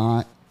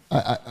cannot,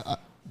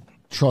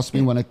 trust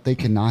me they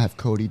cannot have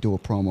Cody do a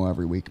promo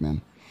every week,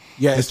 man.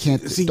 Yeah. They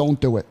can't, don't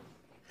do it.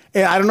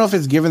 Yeah, I don't know if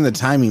it's given the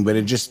timing, but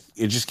it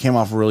just came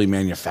off really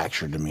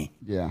manufactured to me.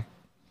 Yeah.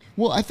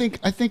 Well, I think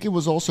it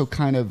was also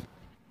kind of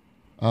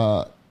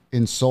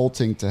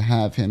insulting to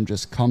have him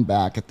just come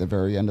back at the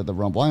very end of the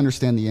Rumble. I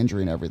understand the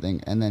injury and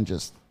everything, and then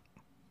just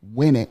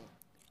win it.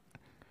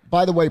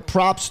 By the way,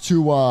 props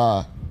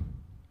to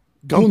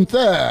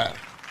Gunther.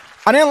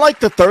 I didn't like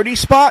the 30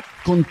 spot,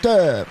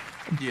 Gunther.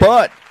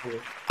 But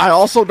I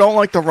also don't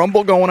like the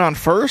Rumble going on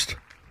first.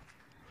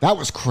 That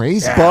was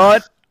crazy. Yeah.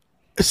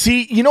 But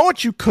see, you know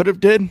what you could have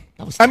did?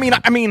 I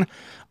mean,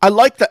 I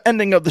like the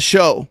ending of the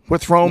show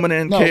with Roman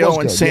and KO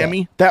and Sami.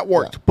 Yeah. That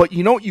worked. Yeah. But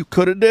you know what you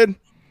could have did?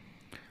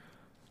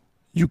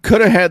 You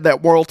could have had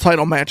that world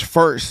title match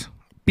first.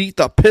 Beat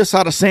the piss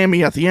out of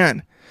Sami at the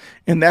end.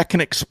 And that can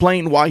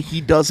explain why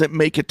he doesn't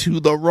make it to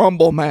the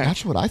Rumble match.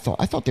 That's what I thought.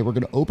 I thought they were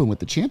going to open with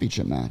the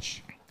championship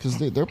match. Because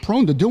they're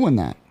prone to doing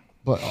that.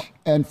 But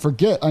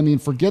forget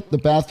the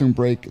bathroom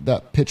break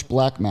that Pitch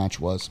Black match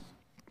was.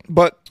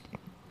 But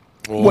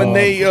when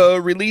they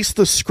released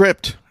the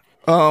script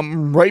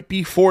right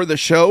before the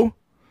show,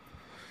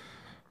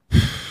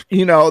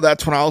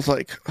 that's when I was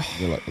like,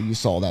 you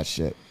saw that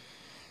shit.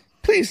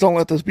 Please don't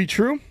let this be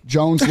true.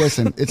 Jones,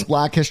 listen, it's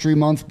Black History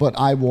Month, but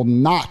I will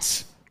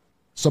not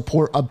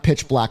support a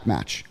Pitch Black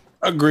match.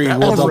 Agreed.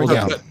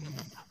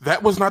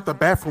 That was not the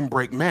bathroom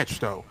break match,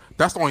 though.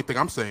 That's the only thing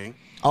I'm saying.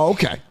 Oh,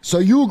 okay. So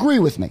you agree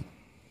with me?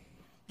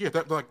 Yeah,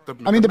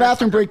 the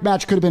bathroom break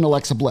match could have been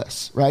Alexa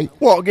Bliss, right?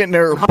 Well, getting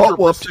their butt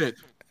whooped.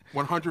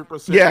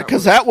 100%. Yeah,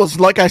 because that was,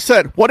 like I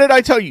said, what did I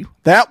tell you?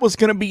 That was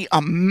going to be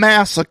a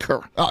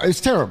massacre.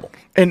 It's terrible.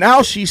 And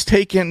now she's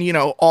taken,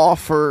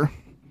 off for...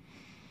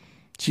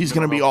 She's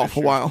going to be off a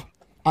while.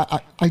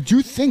 I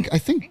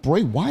think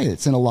Bray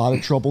Wyatt's in a lot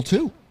of trouble,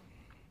 too.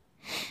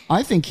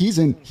 I think he's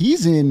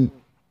in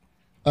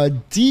a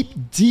deep,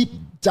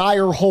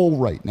 dire hole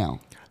right now.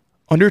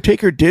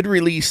 Undertaker did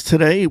release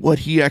today what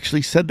he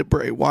actually said to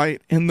Bray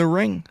Wyatt in the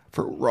ring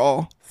for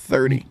Raw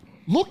 30.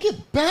 Look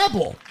at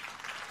Babel.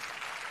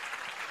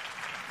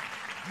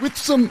 With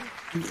some...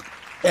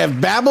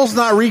 If Babel's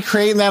not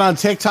recreating that on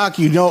TikTok,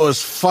 you know it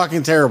was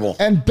fucking terrible.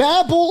 And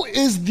Babel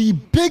is the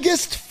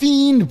biggest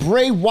fiend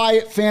Bray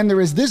Wyatt fan there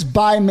is. This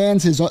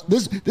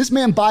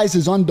man buys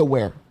his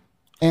underwear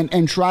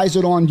and tries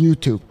it on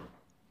YouTube.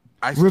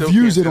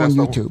 Reviews it on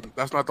YouTube.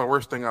 That's not the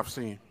worst thing I've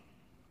seen.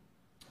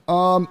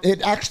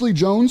 It actually,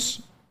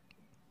 Jones,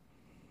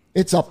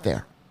 it's up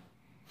there.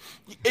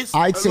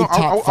 I'd say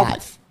top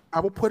 5. I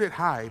will put it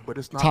high, but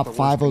it's not top the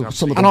 5 of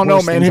some of the I don't know,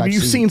 worst man. things Have I've you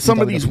seen some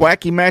of these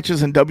wacky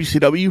matches in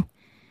WCW?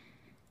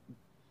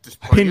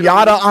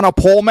 Pinata on a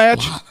pole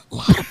match? A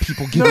lot of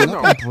people giving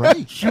up on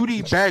Bray.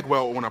 Judy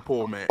Bagwell on a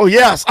pole match. Oh,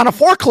 yes, on a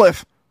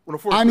forkliff.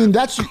 I mean,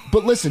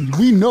 but listen,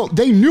 we know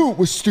they knew it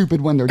was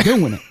stupid when they're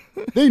doing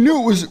it. They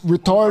knew it was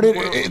retarded.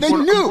 They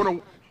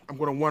knew. I'm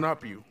going to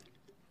one-up you.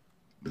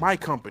 My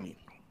company,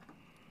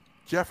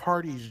 Jeff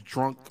Hardy's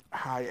drunk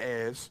high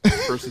ass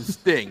versus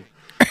Sting.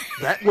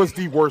 That was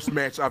the worst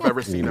match I've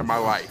ever seen in my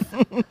life.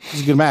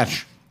 It's a good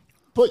match.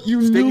 But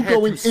you Sting knew had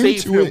going to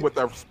save into him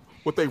it.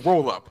 with a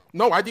roll-up.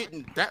 No, I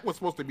didn't. That was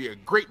supposed to be a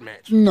great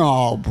match.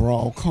 No,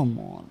 bro. Come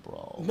on,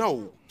 bro.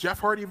 No, Jeff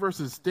Hardy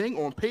versus Sting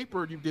on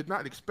paper, you did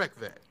not expect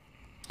that.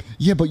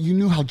 Yeah, but you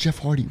knew how Jeff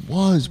Hardy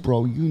was,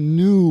 bro. You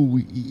knew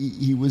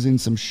he was in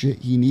some shit.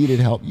 He needed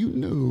help. You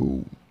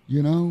knew,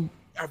 you know?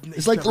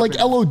 It's like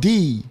LOD,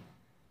 you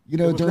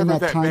know, during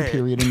that time bad.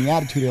 period in the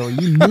Attitude Era.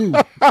 You knew.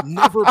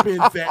 Never been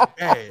that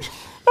bad.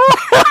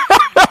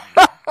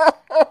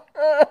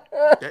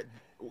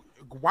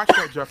 Watch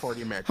that Jeff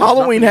Hardy match.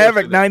 Halloween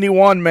Havoc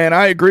 91, man.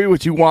 I agree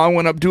with you, Juan.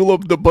 When Abdullah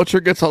the Butcher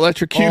gets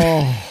electrocuted.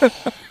 Oh.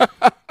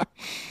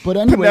 But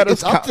anyway,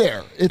 it's up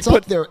there. It's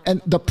up there.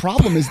 And the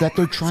problem is that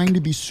they're trying to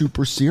be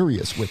super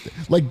serious with it.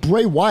 Like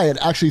Bray Wyatt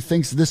actually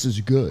thinks this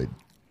is good.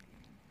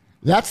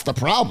 That's the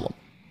problem.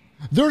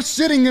 They're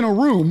sitting in a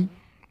room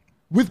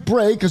with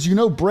Bray, because you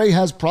know Bray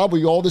has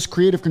probably all this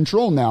creative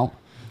control now.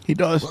 He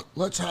does.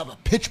 Let's have a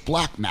pitch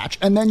black match.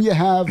 And then you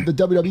have the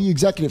WWE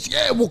executives.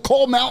 Yeah, we'll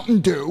call Mountain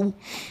Dew.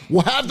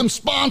 We'll have them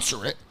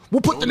sponsor it.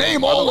 We'll put the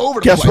name all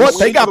over the place. Guess what?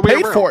 They got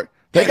paid for it.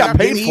 They got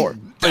paid for it.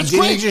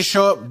 Didn't he just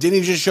show up? Didn't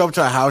he just show up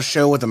to a house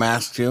show with a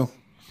mask too,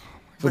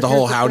 with the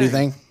whole howdy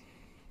thing?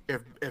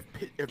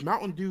 If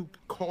Mountain Dew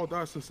called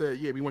us and said,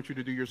 "Yeah, we want you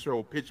to do your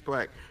show pitch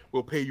black.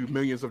 We'll pay you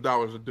millions of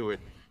dollars to do it,"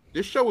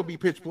 this show would be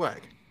pitch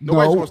black.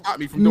 Nobody's gonna stop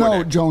me from doing that.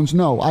 No, Jones,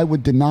 no. I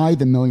would deny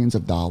the millions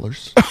of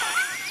dollars.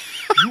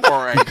 You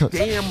are a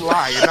damn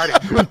liar.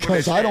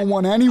 Because I don't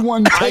want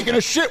anyone taking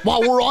a shit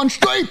while we're on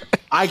stream.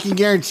 I can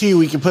guarantee you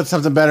we can put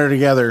something better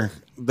together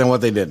than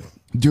what they did.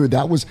 Dude,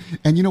 that was,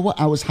 and you know what?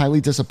 I was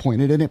highly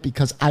disappointed in it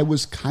because I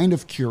was kind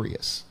of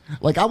curious.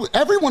 Like,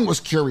 everyone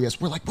was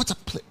curious. We're like, what's a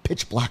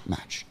pitch black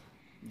match?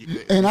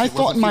 And I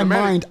thought in my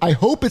mind, I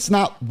hope it's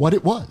not what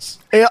it was.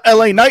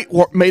 LA Knight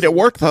made it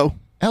work, though.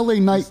 LA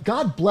Knight,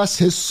 God bless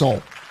his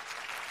soul.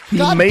 He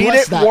made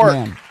it work.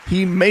 Man.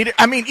 He made it.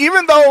 I mean,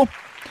 even though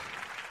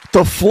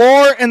the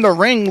floor and the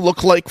ring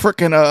looked like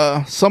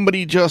freaking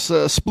somebody just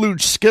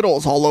splooged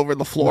Skittles all over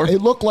the floor.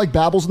 It looked like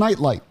Babel's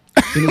nightlight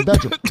in his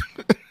bedroom.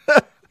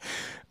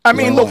 I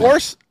mean, the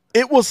worst,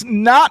 it was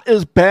not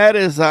as bad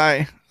as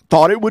I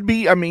thought it would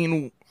be. I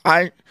mean,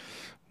 I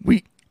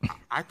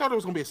thought it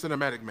was going to be a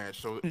cinematic match.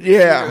 So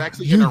yeah,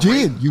 you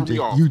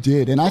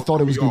did. And I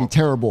thought it was going to be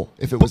terrible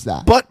if it was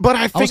that. But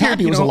I figured, was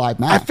happy it was a live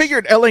match. I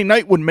figured LA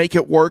Knight would make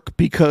it work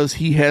because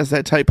he has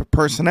that type of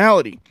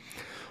personality.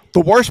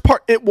 The worst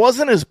part, it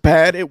wasn't as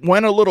bad. It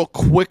went a little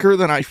quicker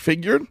than I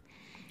figured.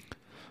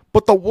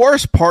 But the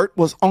worst part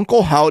was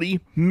Uncle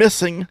Howdy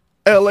missing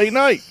LA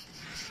Knight.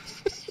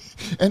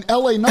 And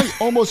LA Knight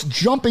almost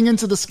jumping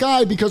into the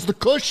sky because the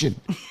cushion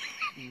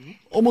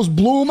almost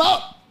blew him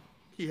up.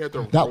 He had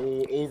to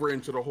roll over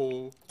into the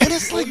hole. And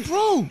it's like,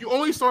 bro. You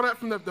only saw that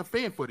from the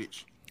fan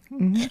footage.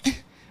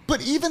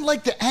 But even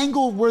like the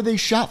angle where they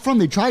shot from,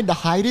 they tried to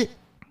hide it.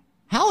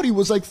 Howdy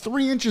was like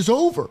 3 inches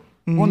over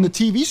on the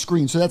TV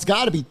screen. So that's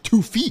got to be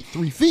 2 feet,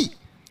 3 feet.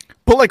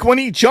 But like when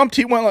he jumped,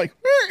 he went like.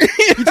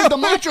 He did the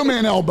Macho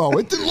Man elbow.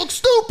 It didn't look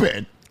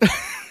stupid.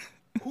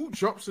 Who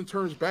jumps and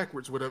turns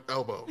backwards with an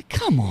elbow?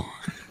 Come on.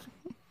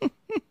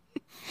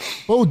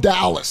 Bo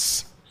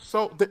Dallas.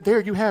 So there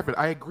you have it.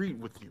 I agreed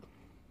with you.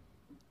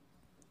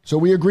 So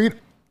we agreed.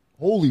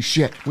 Holy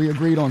shit. We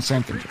agreed on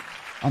something.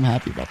 I'm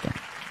happy about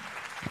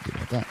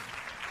that.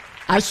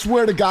 I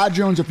swear to God,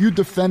 Jones, if you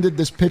defended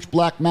this pitch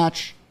black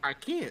match. I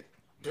can't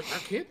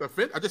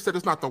defend. I just said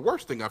it's not the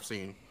worst thing I've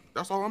seen.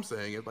 That's all I'm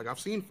saying. It's like I've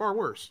seen far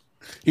worse.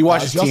 He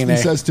watches Justin TNA.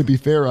 says, to be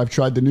fair, I've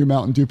tried the new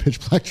Mountain Dew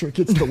pitch black drink.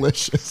 It's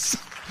delicious.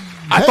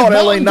 I thought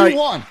LA Knight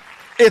won.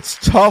 It's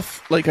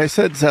tough. Like I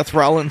said, Seth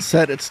Rollins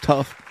said it's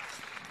tough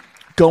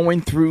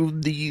going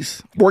through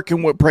these,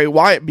 working with Bray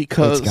Wyatt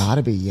because. It's got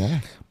to be, yeah.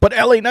 But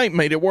LA Knight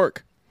made it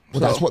work. Well,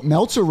 that's what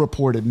Meltzer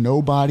reported.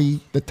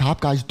 The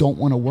top guys don't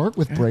want to work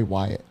with Bray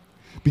Wyatt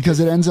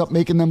because it ends up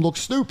making them look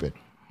stupid.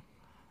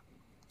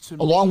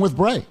 Along with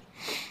Bray.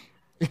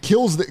 It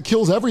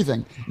kills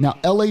everything. Now,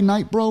 LA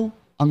Knight, bro,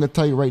 I'm going to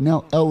tell you right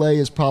now, LA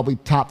is probably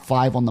top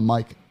 5 on the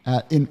mic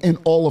in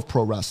all of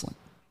pro wrestling.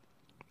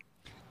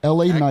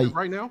 LA Knight.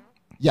 Right now?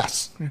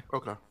 Yes.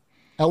 Okay.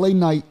 LA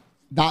Knight,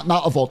 not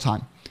of all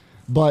time,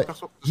 but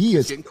he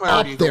is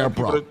up there,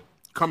 bro.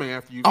 Coming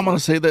after you. I'm going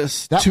to say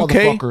this. That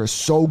 2K, motherfucker is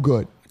so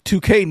good.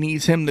 2K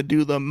needs him to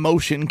do the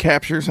motion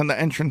captures and the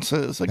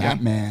entrances again.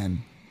 That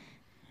man.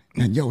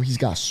 And yo, he's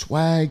got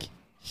swag.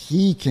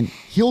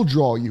 He'll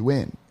draw you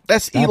in.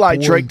 That's That Eli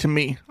boy- Drake to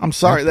me. I'm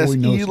sorry. that That's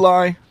boy knows-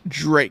 Eli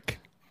Drake.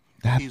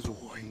 That He's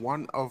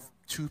one of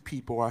two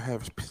people I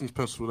have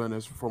penciled in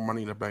as for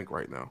Money in the Bank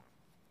right now.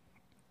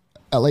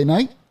 LA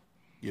Knight?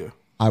 Yeah.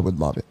 I would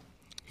love it.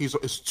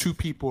 It's two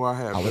people I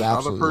have. I would The other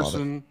absolutely love it.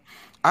 person,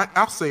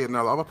 I'll say it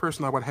now. The other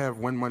person I would have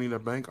win Money in the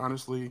Bank,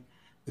 honestly,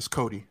 is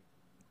Cody.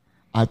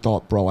 I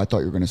thought you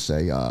were going to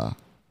say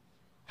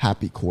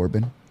Happy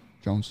Corbin,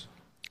 Jones.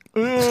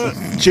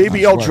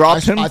 JBL Right.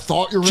 dropped him. I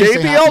thought you were gonna say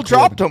JBL Happy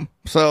dropped Corbin. him.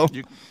 So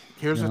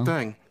Here's the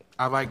thing.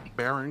 I like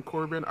Baron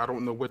Corbin. I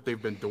don't know what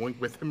they've been doing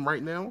with him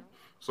right now.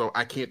 So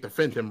I can't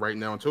defend him right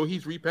now until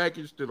he's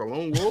repackaged to the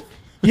Lone Wolf.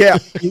 yeah,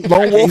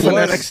 Lone Wolf in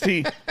was-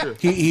 NXT.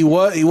 He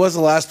was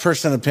the last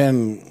person to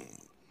pin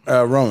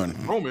Roman.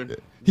 Roman.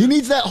 He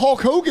needs that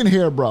Hulk Hogan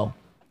hair, bro.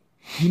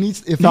 He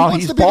needs if he No, wants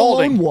he's to be the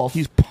balding. Lone Wolf.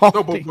 He's No,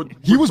 balding.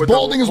 He was but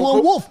balding as Lone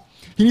Hulk- Wolf.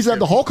 He needs to have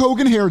the Hulk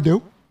Hogan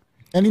hairdo,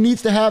 and he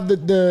needs to have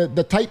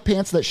the tight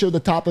pants that show the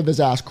top of his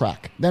ass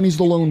crack. Then he's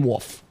the Lone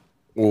Wolf.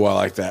 Oh, I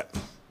like that.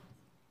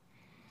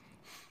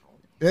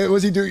 What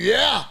was he do?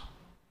 Yeah.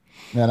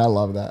 Man, I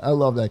love that. I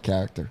love that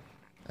character.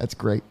 That's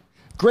great.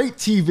 Great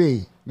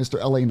TV, Mr.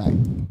 LA Knight.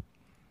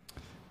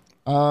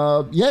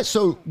 Yeah,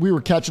 so we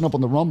were catching up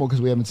on the Rumble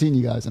because we haven't seen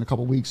you guys in a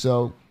couple weeks.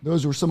 So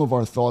those were some of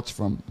our thoughts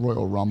from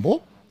Royal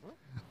Rumble.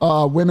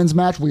 Women's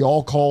match, we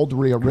all called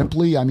Rhea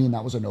Ripley. I mean,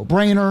 that was a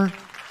no-brainer.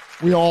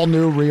 We all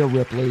knew Rhea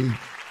Ripley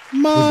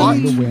was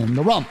going to win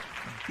the Rumble.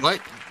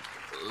 But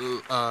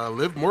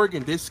Liv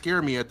Morgan did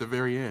scare me at the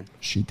very end.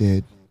 She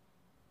did.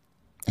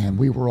 And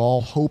we were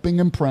all hoping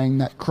and praying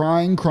that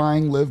crying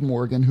Liv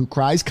Morgan, who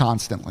cries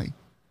constantly.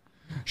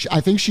 I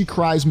think she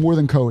cries more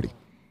than Cody.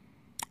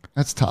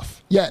 That's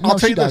tough. Yeah, no, I'll tell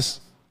she you does.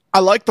 this. I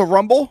like the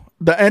Rumble.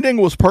 The ending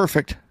was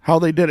perfect. How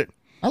they did it.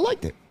 I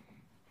liked it.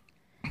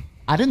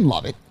 I didn't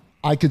love it.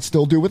 I could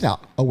still do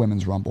without a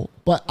women's Rumble,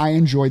 but I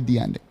enjoyed the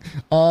ending.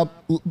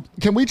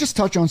 Can we just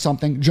touch on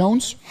something?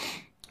 Jones,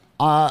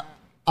 I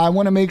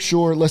want to make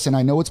sure, listen,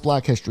 I know it's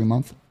Black History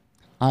Month.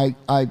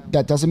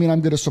 That doesn't mean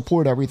I'm going to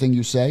support everything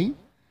you say,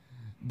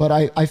 but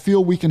I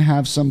feel we can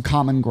have some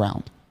common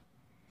ground,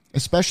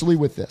 especially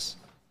with this.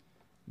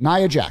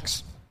 Nia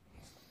Jax.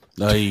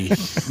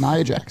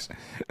 Nia Jax.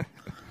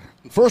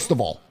 First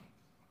of all,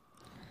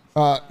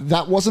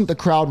 that wasn't the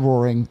crowd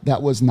roaring.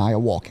 That was Nia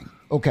walking.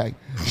 Okay.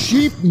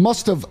 She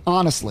must have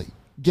honestly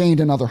gained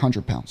another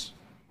 100 pounds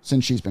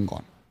since she's been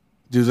gone.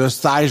 Dude,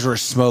 those thighs were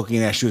smoking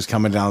as she was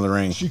coming down the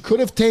ring. She could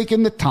have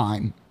taken the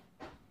time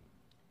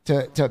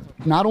to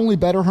not only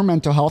better her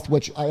mental health,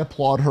 which I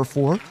applaud her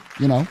for.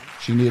 You know,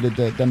 she needed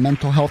the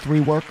mental health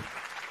rework.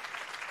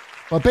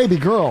 But baby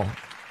girl,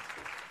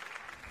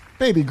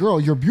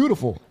 you're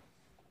beautiful.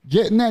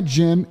 Get in that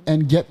gym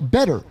and get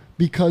better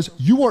because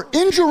you are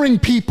injuring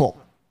people.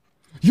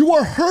 You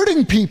are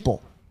hurting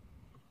people.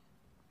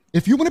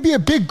 If you want to be a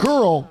big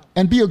girl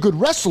and be a good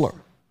wrestler,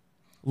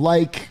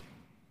 like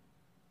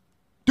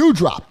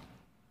Doudrop,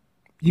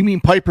 You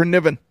mean Piper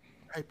Niven?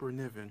 Piper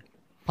Niven.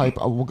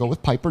 we'll go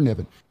with Piper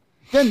Niven.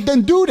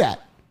 Then do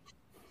that.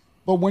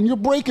 But when you're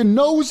breaking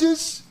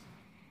noses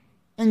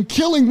and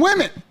killing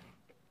women,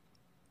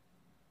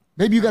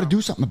 maybe you got to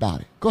do something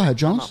about it. Go ahead,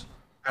 Jones.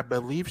 I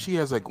believe she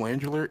has a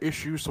glandular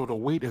issue, so the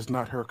weight is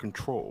not her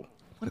control.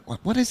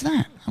 What is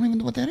that? I don't even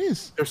know what that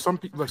is. There's some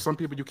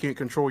people, you can't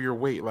control your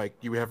weight. Like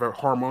you have a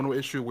hormonal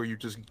issue where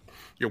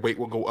your weight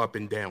will go up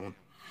and down.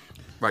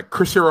 Like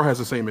Chris Hero has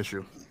the same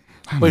issue.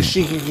 But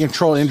she can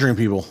control injuring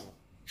people.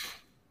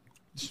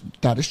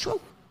 That is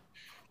true.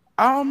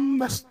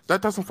 That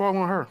doesn't fall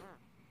on her.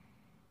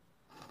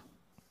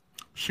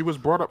 She was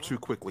brought up too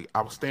quickly.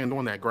 I'll stand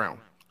on that ground.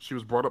 She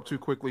was brought up too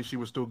quickly. She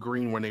was still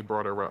green when they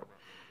brought her up.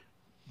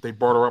 They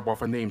brought her up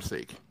off a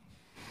namesake.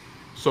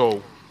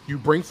 So you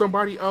bring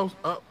somebody else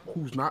up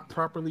who's not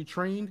properly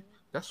trained,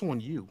 that's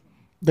on you.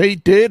 They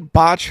did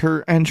botch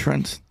her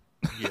entrance.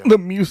 Yeah. The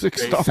music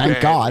stuff. Thank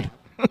bad. God.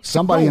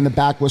 Somebody in the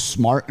back was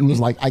smart and was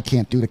like, I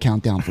can't do the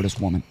countdown for this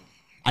woman.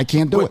 I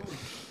can't do it.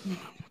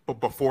 But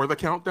before the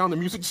countdown, the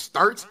music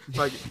starts.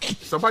 Like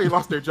somebody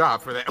lost their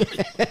job for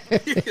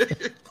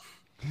that.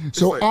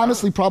 So like,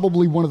 honestly,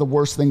 probably one of the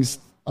worst things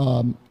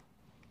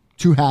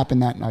to happen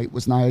that night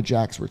was Nia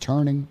Jax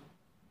returning.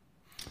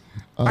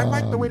 I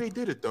like the way they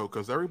did it though,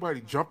 because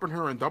everybody jumping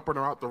her and dumping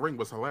her out the ring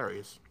was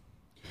hilarious.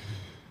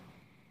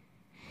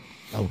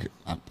 Okay,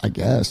 I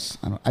guess.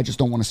 I just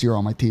don't want to see her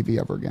on my TV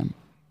ever again.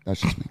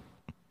 That's just me.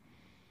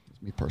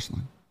 That's me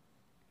personally.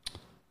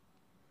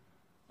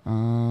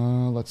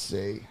 Let's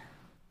see.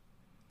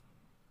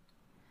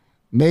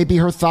 Maybe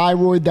her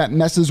thyroid that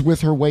messes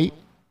with her weight.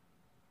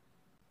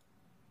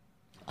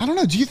 I don't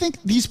know. Do you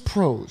think these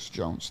pros,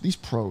 Jones,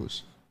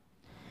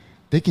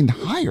 they can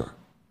hire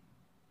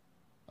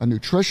a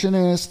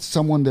nutritionist,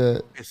 someone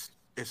to...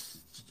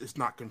 It's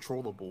not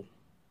controllable.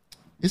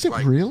 Is it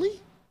like- really?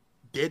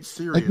 Dead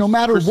serious. Like, no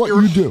matter what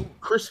Hero, you do.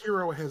 Chris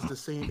Hero has the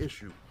same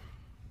issue.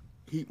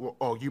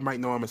 You might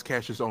know him as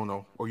Cassius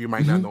Ono, or you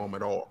might not know him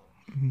at all.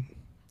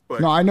 But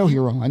No, I know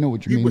Hero. I know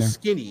what you he mean was there.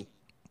 skinny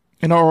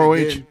In ROH.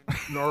 in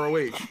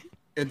ROH,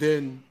 and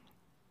then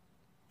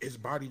his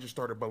body just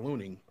started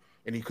ballooning.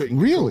 and he couldn't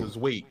control his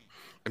weight,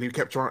 and he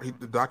kept trying.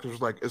 The doctor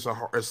was like, "It's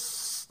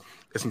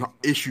an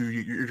issue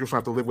you're just gonna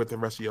have to live with the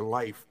rest of your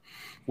life,"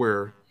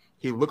 where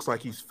he looks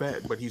like he's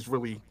fat, but he's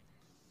really.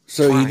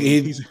 So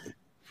he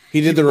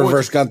did the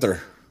reverse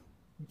Gunther.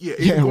 Yeah,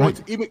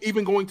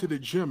 even going to the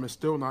gym is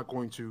still not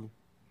going to.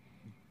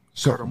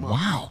 So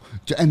wow,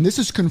 and this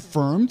is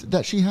confirmed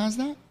that she has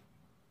that.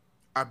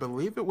 I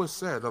believe it was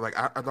said. Like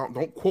I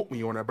don't quote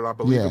me on that, but I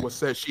believe it was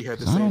said she had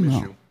the same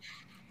issue.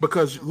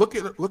 Because look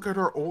at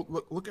her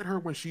look at her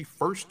when she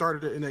first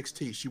started at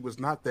NXT. She was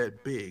not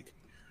that big.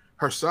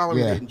 Her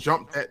salary didn't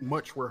jump that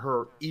much, where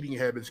her eating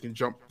habits can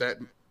jump that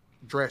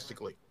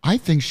drastically. I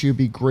think she would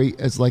be great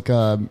as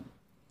a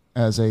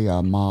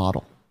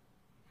model.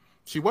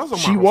 She was a model.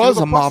 She was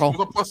a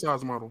plus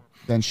size model.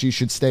 Then she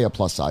should stay a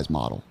plus size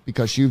model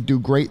because she would do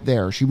great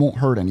there. She won't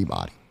hurt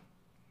anybody.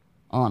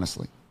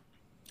 Honestly.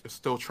 It's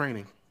still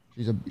training.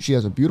 She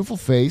has a beautiful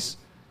face,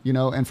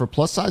 and for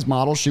plus size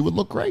models, she would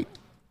look great.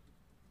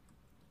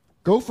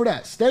 Go for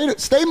that.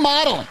 Stay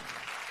modeling.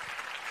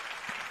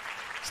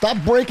 Stop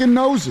breaking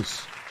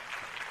noses.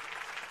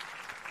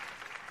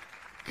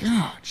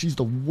 God, she's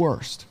the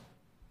worst.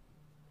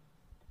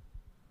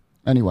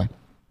 Anyway,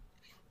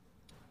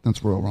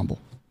 that's Royal Rumble.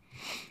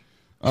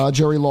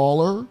 Jerry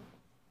Lawler.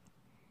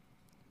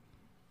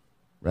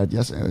 Read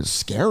yes, it was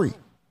scary.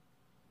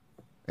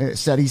 It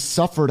said he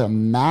suffered a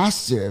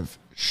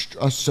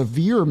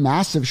severe,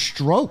 massive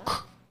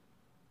stroke.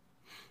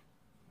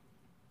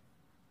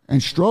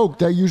 And stroke,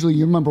 that usually,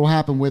 you remember what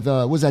happened with,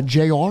 was that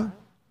JR?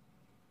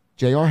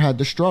 JR had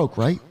the stroke,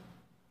 right?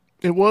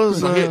 It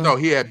was.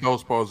 He had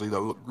Bell's palsy.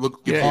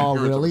 Oh,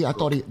 really? I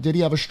thought did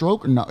he have a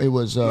stroke? No, it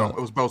was. No,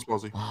 it was Bell's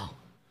palsy. Wow.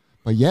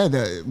 But yeah,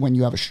 when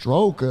you have a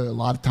stroke, a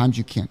lot of times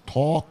you can't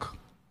talk.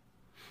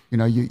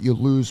 You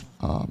lose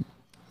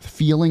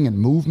feeling and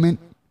movement.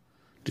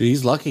 Dude,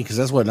 he's lucky because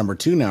that's number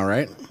 2 now,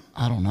 right?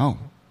 I don't know.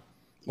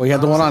 Well, you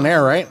had the one on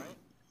air, right?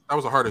 That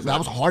was a heart attack. That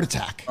was a heart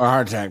attack. A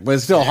heart attack, but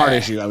it's still a heart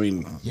issue. I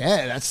mean,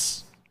 yeah,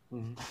 that's.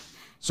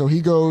 So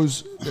he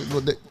goes.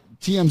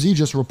 TMZ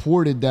just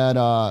reported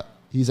that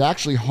he's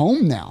actually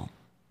home now.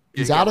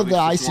 He's out of the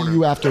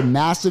ICU after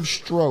massive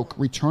stroke,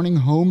 returning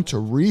home to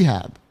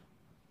rehab.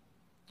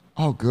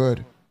 Oh,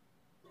 good.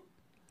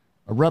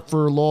 A rep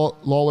for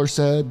Lawler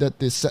said that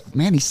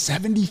he's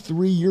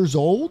 73 years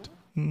old.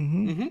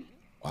 Mm-hmm.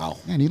 Wow.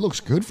 Man, he looks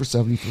good for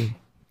 73.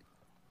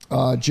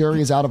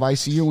 Jerry is out of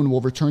ICU and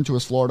will return to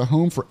his Florida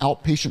home for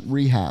outpatient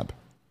rehab.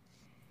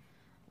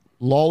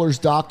 Lawler's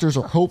doctors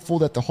are hopeful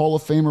that the Hall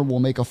of Famer will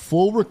make a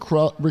full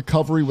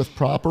recovery with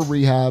proper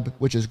rehab,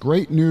 which is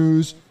great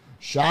news.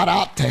 Shout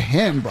out to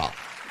him, bro.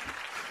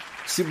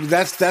 See,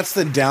 that's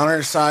the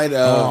downer side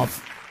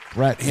of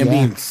Brett, him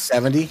being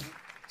 70,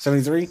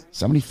 73?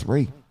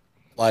 73.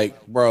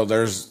 Like, bro,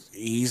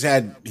 he's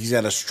had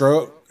a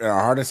stroke and a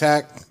heart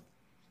attack.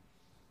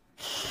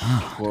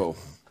 Whoa.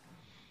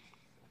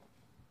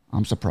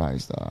 I'm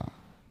surprised.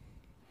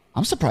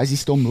 I'm surprised he's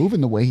still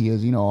moving the way he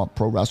is. A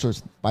pro wrestler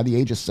by the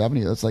age of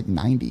 70, that's like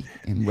 90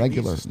 in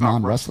regular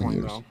non-wrestling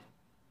years.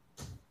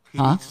 He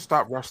needs to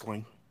stop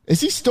wrestling.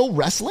 Is he still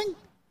wrestling?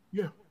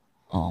 Yeah.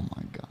 Oh,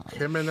 my God.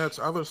 Him and that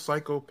other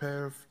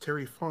psychopath,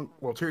 Terry Funk.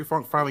 Well, Terry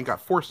Funk finally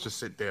got forced to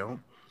sit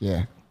down.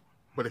 Yeah.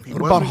 But if he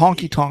what about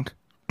Honky Tonk?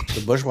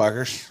 The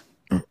Bushwhackers.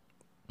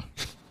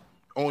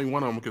 Only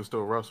one of them can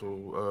still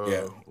wrestle.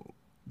 Yeah.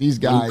 These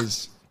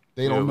guys,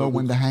 they don't know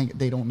when to hang.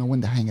 They don't know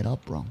when to hang it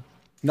up, bro.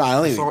 No, I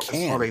don't even That's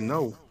all they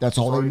know. That's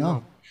all they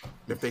know.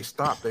 If they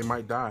stop, they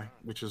might die,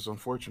 which is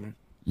unfortunate.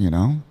 They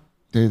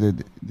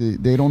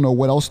don't know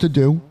what else to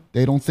do.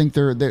 They don't think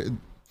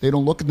they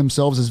don't look at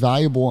themselves as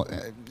valuable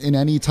in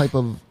any type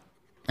of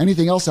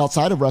anything else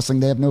outside of wrestling.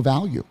 They have no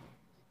value.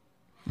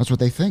 That's what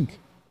they think.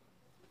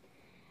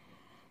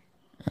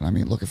 And I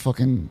mean, look at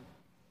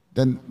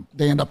then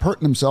they end up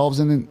hurting themselves.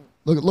 And then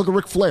look at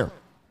Ric Flair.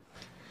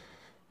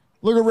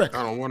 Look at Rick.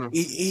 I don't want to.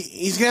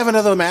 He's gonna have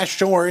another match.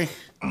 Don't worry.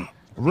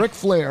 Ric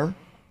Flair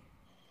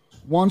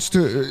wants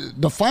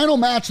the final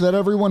match that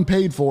everyone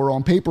paid for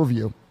on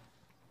pay-per-view,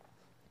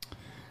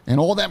 and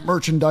all that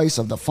merchandise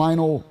of the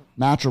final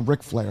match of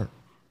Ric Flair.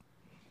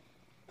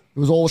 It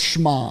was all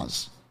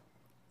schmaz.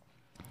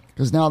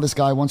 Because now this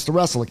guy wants to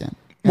wrestle again.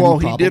 Well,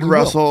 he did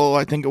wrestle.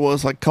 I think it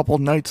was like a couple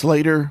nights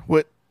later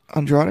with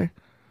Andrade. It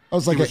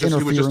was like an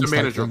interference. He was just a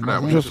manager for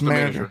that one. Just a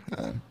manager.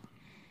 And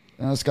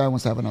this guy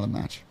wants to have another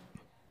match.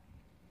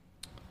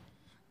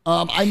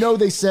 I know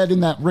they said in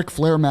that Ric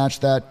Flair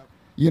match that,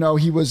 he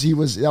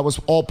was that was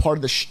all part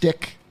of the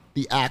shtick,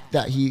 the act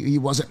that he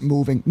wasn't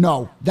moving.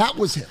 No, that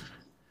was him.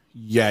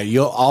 Yeah,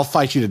 I'll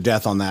fight you to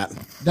death on that.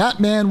 That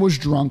man was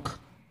drunk.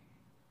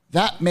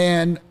 That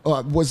man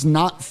was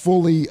not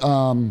fully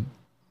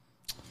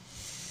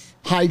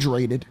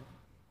hydrated.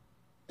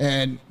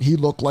 And he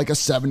looked like a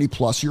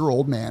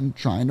 70-plus-year-old man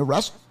trying to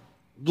wrestle.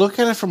 Look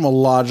at it from a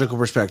logical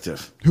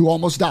perspective. Who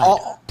almost died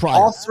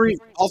prior. All three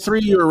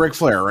of you are Ric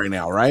Flair right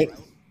now, right?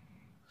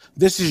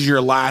 This is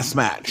your last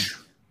match.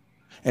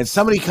 And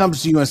somebody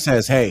comes to you and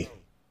says, hey,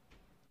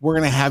 we're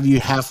going to have you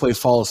halfway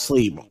fall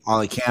asleep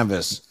on the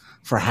canvas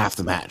for half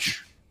the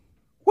match.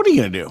 What are you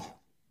going to do?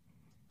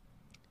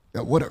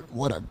 What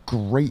a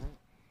great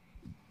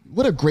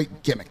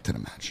gimmick to the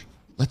match.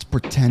 Let's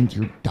pretend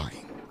you're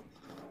dying.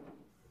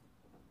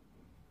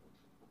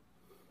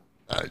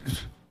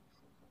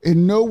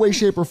 In no way,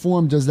 shape, or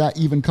form does that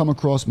even come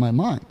across my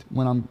mind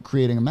when I'm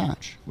creating a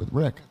match with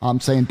Rick. I'm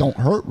saying don't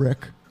hurt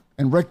Rick,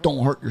 and Rick,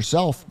 don't hurt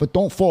yourself, but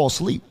don't fall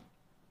asleep.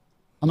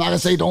 I'm not gonna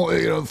say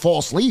don't fall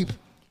asleep.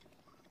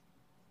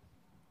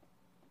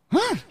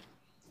 Huh?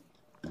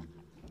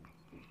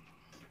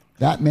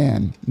 That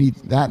man.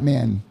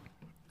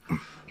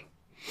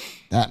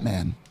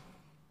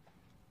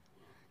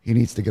 He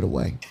needs to get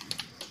away.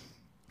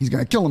 He's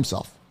gonna kill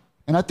himself,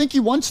 and I think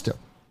he wants to.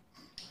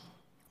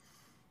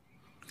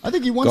 I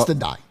think he wants to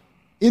die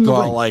in the ring.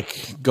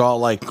 Go out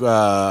like.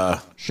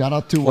 Shout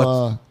out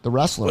to the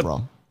wrestler,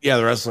 bro. Yeah,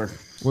 the wrestler.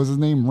 What's his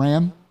name?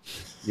 Ram.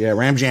 Yeah,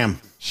 Ram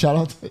Jam. Shout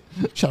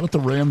out to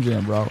Ram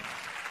Jam, bro.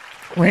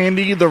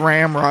 Randy the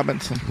Ram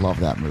Robinson. Love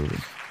that movie.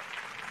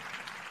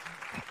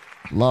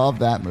 Love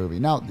that movie.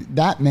 Now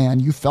that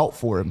man, you felt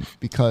for him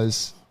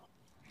because,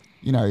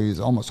 he was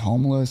almost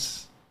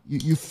homeless.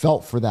 You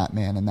felt for that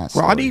man in that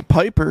story. Roddy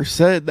Piper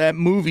said that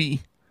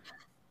movie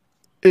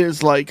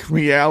is like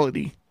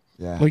reality.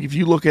 Yeah. Like if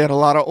you look at a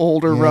lot of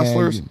older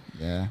wrestlers.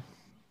 Yeah.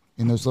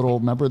 In those little,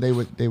 remember they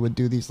would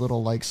do these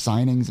little like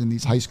signings in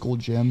these high school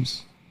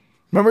gyms.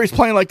 Remember he's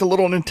playing like the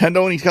little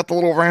Nintendo and he's got the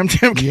little Ram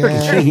Jam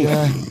character.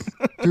 Yeah.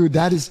 Dude,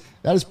 that is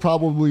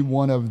probably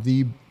one of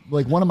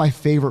my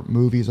favorite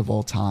movies of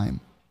all time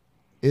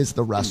is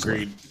The Wrestler.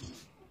 Agreed.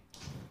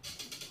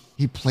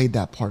 He played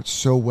that part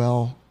so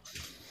well.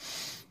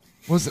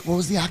 What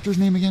was the actor's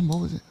name again?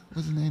 What was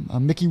his name?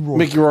 Mickey Rourke.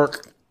 Mickey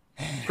Rourke.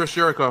 Chris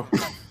Jericho.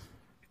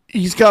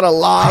 He's got a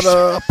lot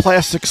of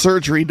plastic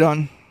surgery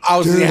done.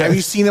 Have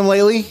you seen him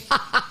lately?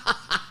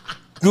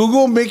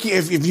 Google Mickey.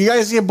 If you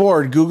guys get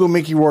bored, Google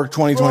Mickey Rourke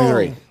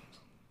 2023.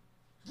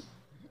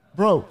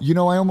 Bro,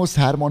 I almost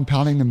had him on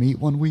Pounding the Meat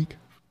one week.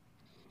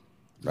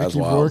 That's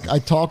Mickey wild. Rourke. I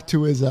talked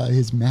to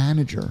his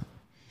manager,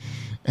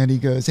 and he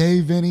goes, "Hey,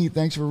 Vinny,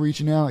 thanks for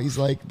reaching out." He's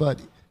like, "But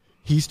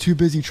he's too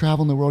busy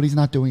traveling the world. He's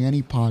not doing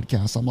any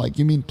podcasts." I'm like,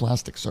 "You mean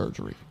plastic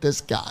surgery?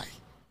 This guy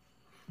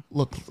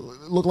look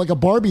like a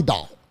Barbie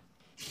doll,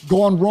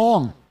 gone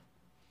wrong.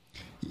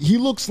 He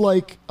looks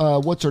like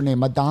what's her name,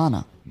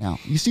 Madonna." Now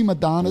you see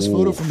Madonna's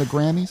photo from the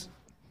Grammys.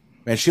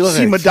 Man, she looks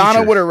See like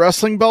Madonna with a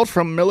wrestling belt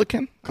from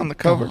Milliken on the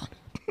cover.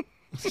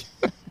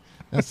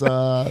 That's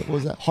what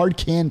was that? Hard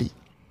Candy,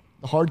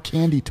 the Hard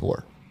Candy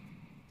tour.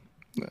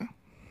 Yeah.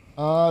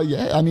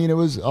 I mean, it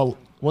was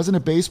wasn't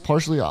it based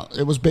partially?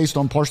 It was based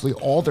on partially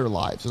all their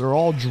lives. They're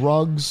all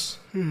drugs.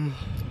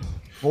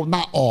 Well,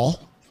 not all,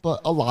 but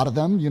a lot of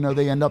them.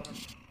 They end up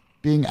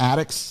being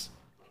addicts.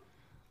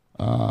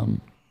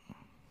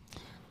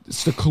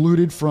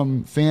 Secluded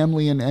from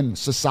family and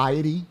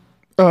society.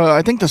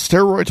 I think the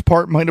steroids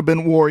part might have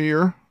been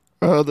Warrior.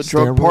 The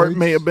drug part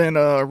may have been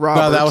Roberts.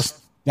 No, that was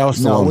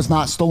Stallone. No, it was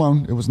not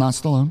Stallone. It was not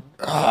Stallone.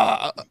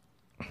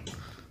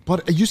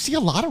 But you see a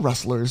lot of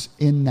wrestlers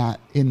in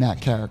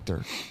that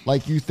character.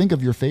 Like you think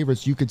of your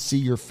favorites, you could see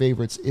your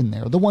favorites in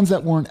there. The ones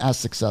that weren't as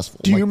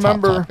successful. Do you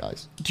remember? Top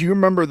guys. Do you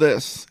remember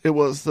this? It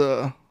was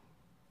the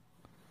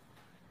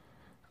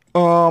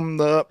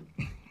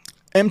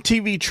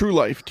MTV True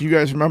Life. Do you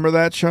guys remember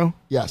that show?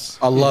 Yes.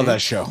 I love that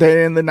show.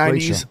 They in the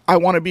Great 90s. show. I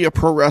Want to Be a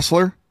Pro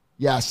Wrestler.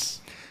 Yes.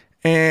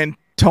 And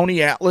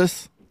Tony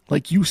Atlas,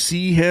 like you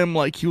see him,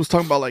 like he was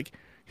talking about, like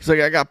he's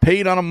like, I got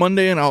paid on a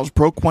Monday and I was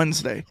broke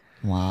Wednesday.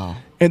 Wow.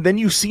 And then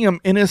you see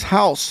him in his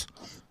house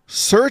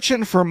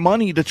searching for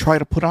money to try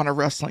to put on a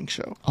wrestling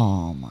show.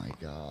 Oh my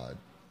God.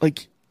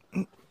 Like,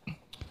 who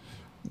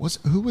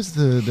was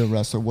the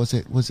wrestler? Was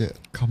it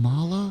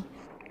Kamala?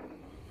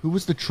 Who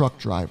was the truck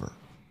driver?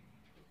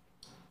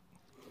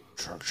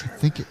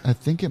 I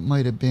think it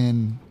might have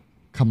been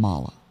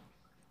Kamala.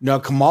 No,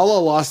 Kamala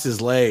lost his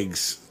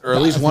legs, or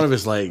at least one of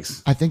his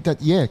legs. I think that,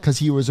 because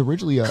he was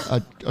originally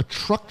a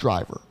truck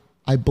driver,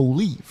 I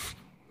believe,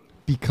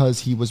 because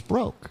he was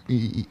broke.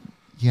 He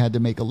had to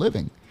make a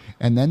living.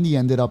 And then he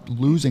ended up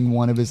losing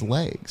one of his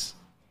legs,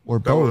 or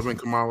That would both. have been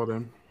Kamala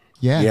then.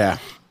 Yeah.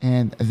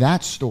 And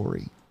that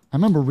story, I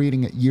remember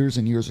reading it years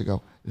and years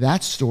ago.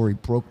 That story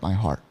broke my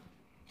heart.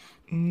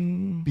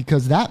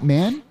 Because that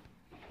man,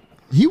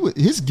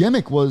 his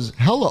gimmick was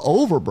hella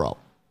over, bro.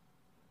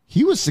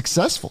 He was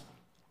successful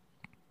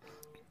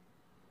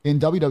in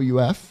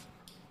WWF.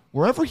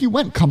 Wherever he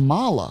went,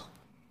 Kamala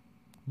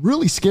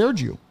really scared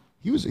you.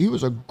 He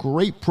was a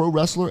great pro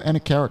wrestler and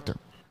a character.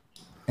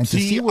 And to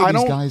see where I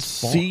these don't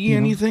guys fall, see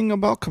anything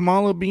about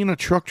Kamala being a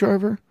truck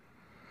driver.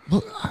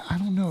 Look, I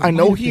don't know. I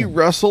know he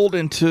wrestled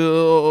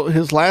until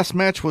his last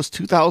match was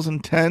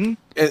 2010.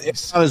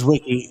 It's on his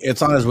wiki.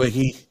 It's on his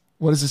wiki.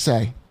 What does it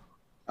say?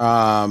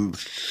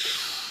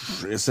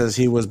 It says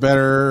he was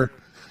better.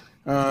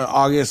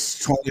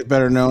 August 20th,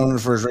 better known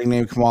for his ring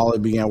name. Kamala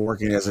began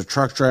working as a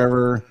truck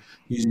driver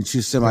using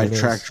two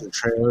semi-tractor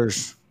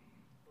trailers.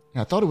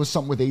 Yeah, I thought it was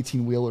something with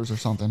 18 wheelers or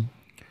something.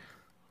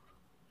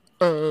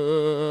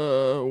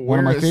 One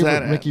of my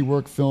favorite Ricky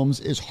Rourke films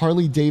is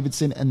Harley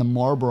Davidson and the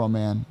Marlboro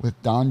Man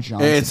with Don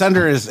Johnson. It's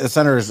under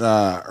his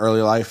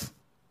early life.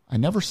 I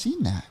never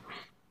seen that.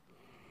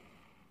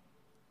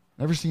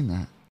 Never seen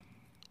that.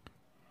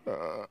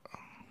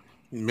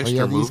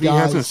 Mr. Movie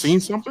hasn't seen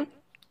something?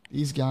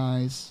 These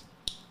guys,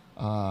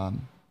 a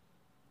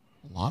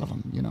lot of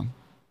them, you know,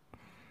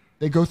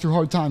 they go through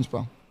hard times,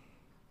 bro.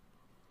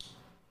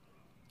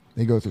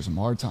 They go through some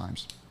hard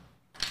times.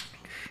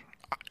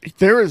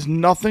 There is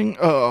nothing.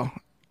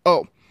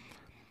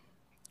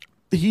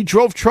 He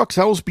drove trucks.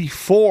 That was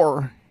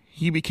before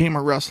he became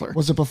a wrestler.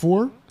 Was it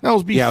before? That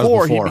was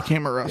before, he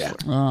became a wrestler.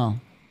 Yeah. Oh,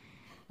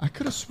 I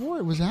could have swore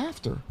it was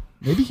after.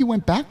 Maybe he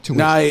went back to it.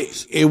 No,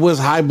 it was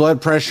high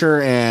blood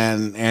pressure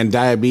and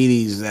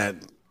diabetes that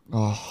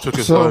took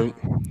his life.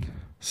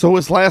 So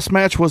his last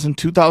match was in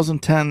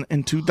 2010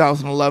 and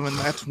 2011.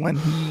 That's when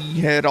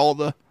he had all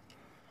the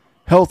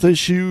health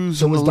issues.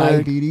 So and was the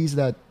leg. diabetes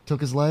that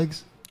took his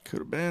legs? Could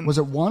have been. Was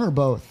it one or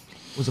both?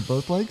 Was it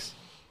both legs?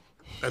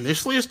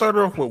 Initially, it started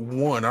off with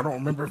one. I don't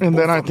remember. And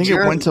then I think it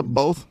went to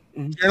both.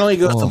 generally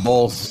goes to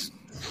both.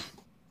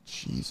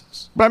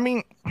 Jesus. But I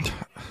mean,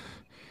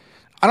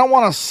 I don't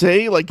want to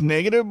say like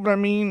negative, but I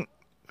mean,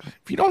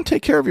 if you don't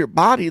take care of your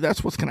body,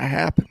 that's what's going to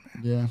happen.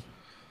 Yeah.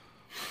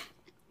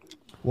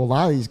 Well, a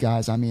lot of these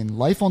guys, I mean,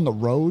 life on the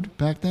road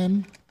back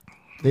then,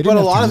 they didn't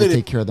have time to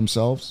take care of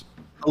themselves.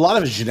 A lot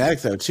of it's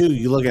genetic, though, too.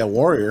 You look at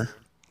Warrior.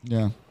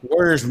 Yeah.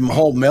 Warrior's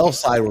whole male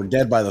side were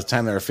dead by the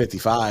time they were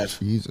 55.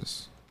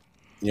 Jesus.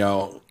 You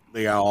know,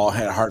 they all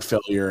had heart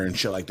failure and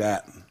shit like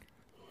that.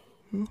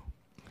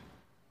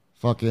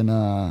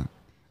 Fucking,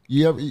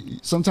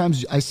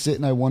 sometimes I sit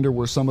and I wonder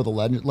where some of the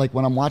legends, like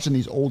when I'm watching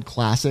these old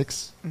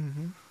classics,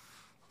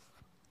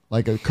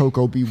 like a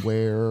Coco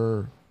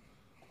Beware,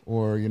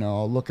 or, you know,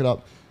 I'll look it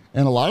up.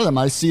 And a lot of them,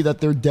 I see that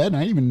they're dead and I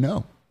didn't even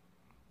know.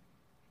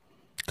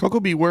 Coco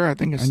Beware, I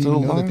think, is I didn't still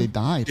even know alive. that they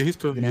died. Yeah, he's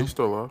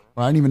still alive.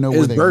 I didn't even know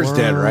where they bird's were.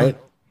 dead, right?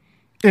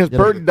 His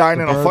bird died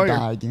in a fire.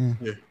 Died, yeah.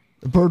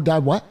 The bird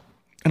died what?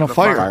 In a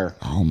fire.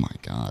 Oh, my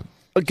God.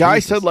 A guy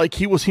said like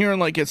he was hearing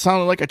like it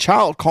sounded like a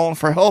child calling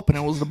for help, and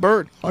it was the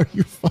bird. Are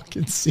you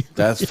fucking serious?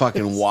 That's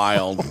fucking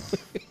wild.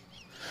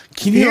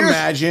 Can you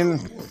imagine?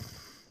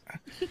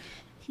 Can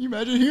you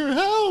imagine here?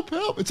 Help,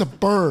 help. It's a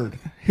bird.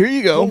 Here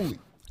you go.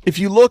 If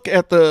you look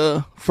at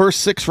the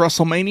first 6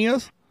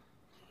 WrestleManias,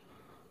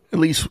 at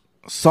least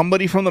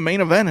somebody from the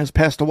main event has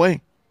passed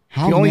away.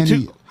 How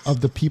many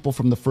of the people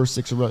from the first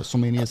 6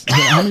 WrestleManias,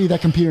 how many that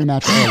compete in a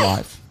match are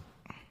alive?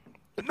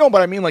 No,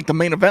 but I mean like the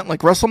main event, like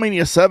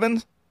WrestleMania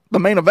 7, the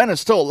main event is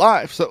still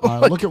alive. So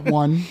look at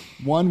one.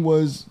 One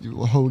was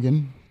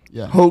Hogan.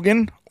 Yeah.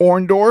 Hogan,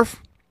 Orndorff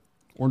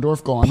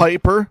gone.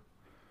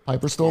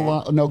 Piper's still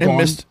alive. No,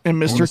 gone. And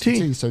Mr.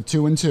 T. So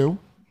 2 and 2.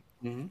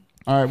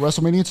 All right,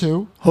 WrestleMania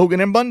 2. Hogan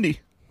and Bundy.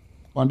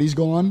 Bundy's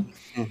gone.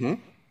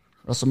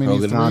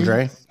 WrestleMania Hogan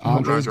 3. and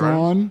Andre's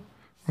gone.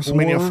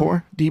 WrestleMania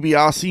 4.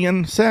 DiBiase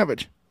and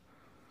Savage.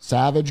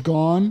 Savage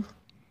gone.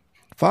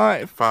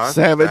 5.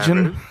 Savage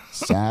and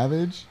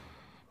Savage.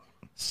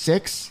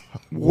 6.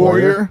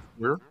 Warrior.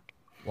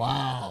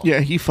 Wow. Yeah,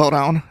 he fell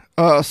down.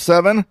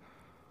 7.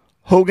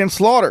 Hogan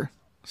Slaughter.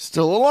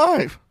 Still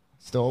alive.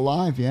 Still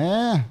alive,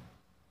 yeah.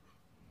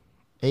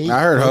 8.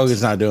 I heard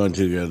Hogan's not doing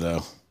too good,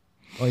 though.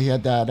 Well, he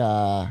had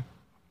that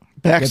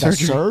back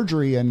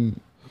surgery, and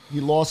he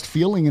lost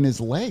feeling in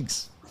his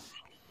legs.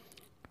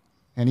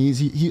 And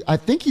I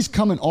think he's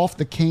coming off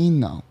the cane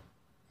now.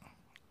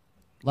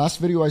 Last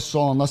video I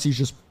saw, unless he's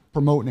just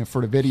promoting it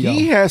for the video.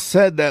 He has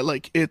said that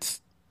like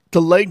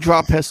the leg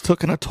drop has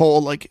taken a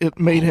toll, like it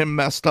made him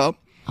messed up.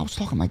 I was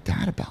talking to my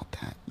dad about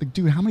that. Like,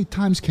 dude, how many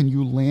times can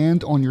you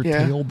land on your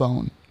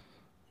tailbone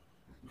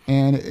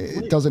and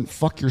it doesn't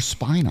fuck your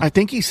spine up? I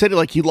think he said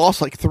like he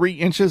lost like 3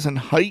 inches in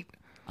height.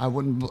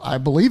 I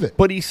believe it.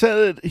 But he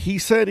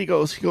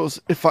goes,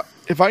 if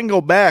I can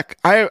go back,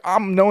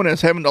 I'm known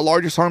as having the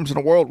largest arms in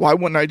the world. Why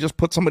wouldn't I just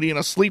put somebody in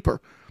a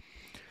sleeper?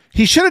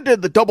 He should have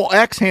did the double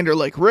axe hander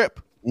like Rip.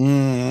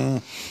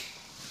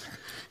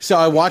 So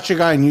I watch a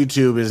guy on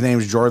YouTube. His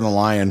name's Jordan the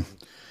Lion.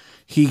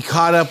 He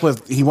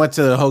went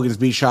to Hogan's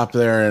Beat Shop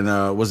there in,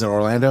 was it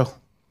Orlando?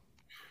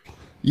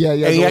 Yeah,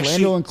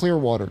 Orlando and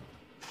Clearwater.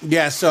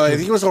 Yeah, so I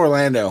think it was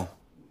Orlando.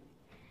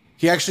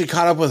 He actually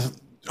caught up with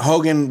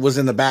Hogan, was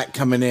in the back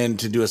coming in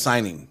to do a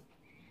signing.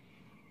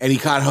 And he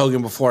caught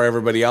Hogan before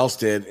everybody else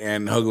did,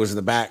 and Hogan was in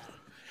the back.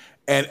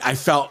 And I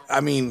felt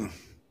some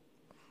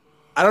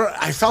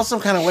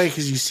kind of way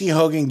because you see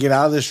Hogan get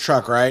out of this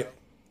truck, right?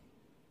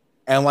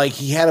 And like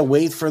he had to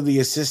wait for the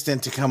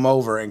assistant to come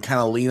over and kind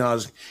of lean on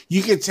his.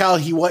 You could tell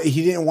he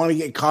didn't want to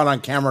get caught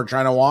on camera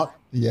trying to walk.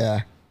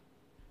 Yeah.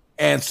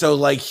 And so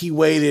like he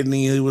waited and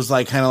he was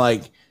like kind of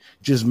like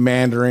just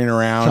mandering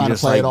around,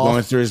 just like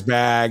going through his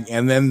bag.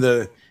 And then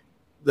the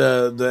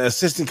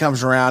assistant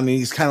comes around and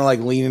he's kind of like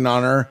leaning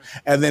on her.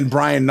 And then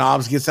Brian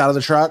Knobbs gets out of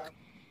the truck.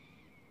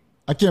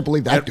 I can't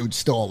believe that dude's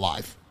still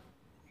alive.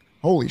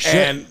 Holy shit.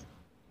 And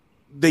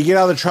they get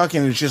out of the truck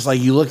and it's just like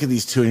you look at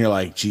these two and you're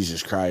like,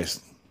 Jesus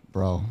Christ.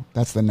 Bro,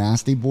 that's the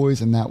Nasty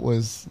Boys, and that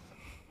was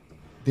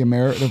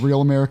The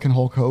real American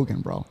Hulk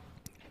Hogan, bro.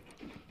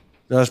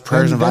 Those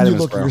prayers and then you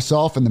vitamins, look at bro.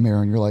 yourself in the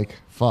mirror and you're like,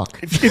 fuck.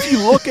 If you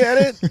look at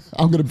it,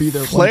 I'm going to be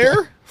there. one day.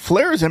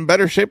 Flair's in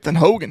better shape than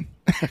Hogan,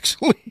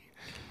 actually.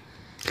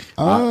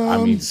 I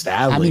mean,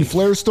 sadly. I mean,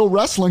 Flair's still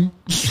wrestling.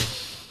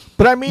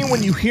 But I mean,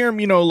 when you hear him,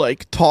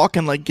 like talk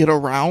and like get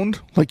around,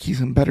 like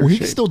he's in better Well, he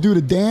shape. can still do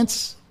the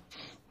dance.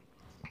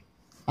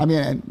 I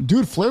mean,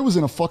 dude, Flair was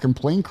in a fucking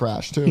plane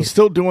crash, too. He's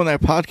still doing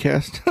that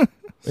podcast.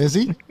 Is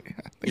he?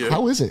 Yeah.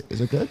 How is it?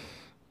 Is it good?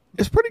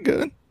 It's pretty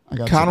good. I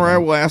got Conrad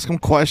something. will ask him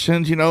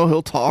questions.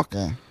 He'll talk.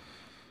 Yeah.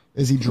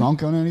 Is he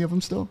drunk on any of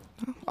them still?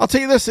 I'll tell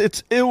you this: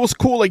 it was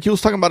cool. Like he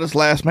was talking about his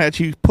last match,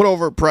 he put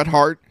over Bret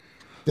Hart.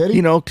 Did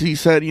he? Because he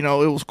said, it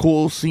was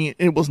cool seeing.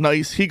 It was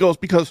nice. He goes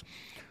because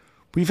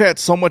we've had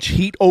so much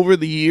heat over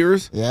the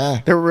years.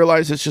 Yeah. They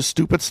realize it's just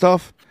stupid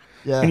stuff.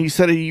 Yeah. And he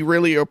said he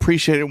really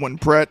appreciated when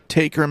Bret,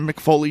 Taker, and Mick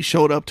Foley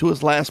showed up to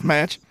his last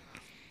match.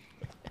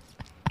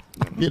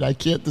 Dude, I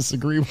can't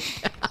disagree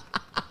with that.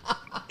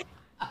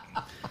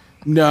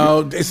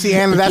 No, see,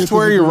 Hannah, that's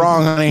where you're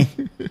wrong, honey.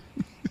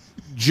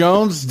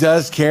 Jones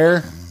does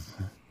care.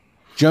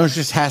 Jones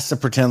just has to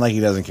pretend like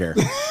he doesn't care.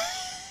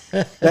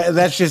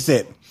 That's just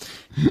it.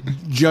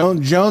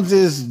 Jones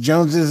is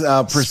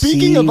perceived.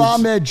 Speaking of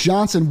Ahmed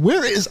Johnson,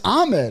 where is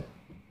Ahmed?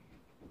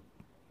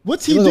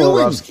 What's he Little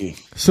doing?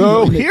 Rusky.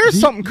 So He made- here's he-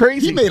 something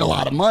crazy. He made a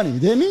lot of money,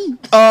 didn't he?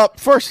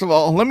 First of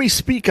all, let me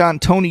speak on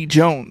Tony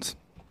Jones.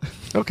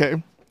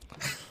 Okay.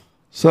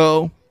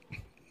 So,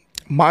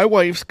 my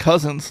wife's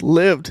cousins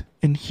lived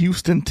in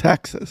Houston,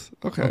 Texas.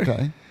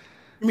 Okay.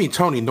 You mean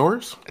Tony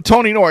Norris?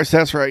 Tony Norris,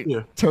 that's right.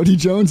 Yeah. Tony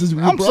Jones is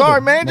real I'm brother.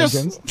 sorry, man, No,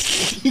 just-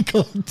 Jones. He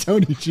called him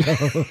Tony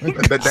Jones.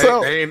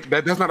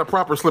 That's not a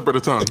proper slip of the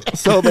tongue.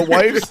 So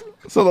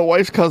the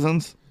wife's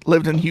cousins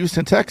lived in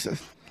Houston,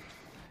 Texas.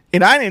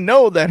 And I didn't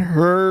know that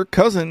her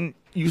cousin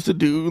used to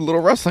do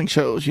little wrestling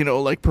shows,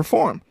 like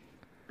perform.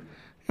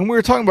 And we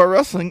were talking about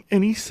wrestling,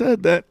 and he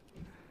said that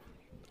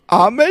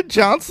Ahmed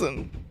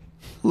Johnson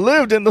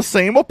lived in the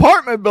same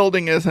apartment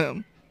building as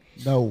him.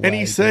 No way. And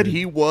he said dude.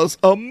 he was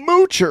a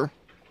moocher.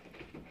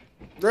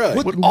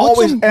 Really? would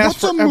always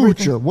ask what's for a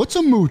everything. moocher? What's a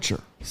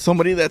moocher?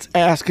 Somebody that's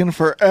asking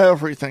for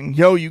everything.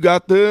 Yo, you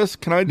got this?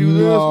 Can I do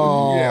this?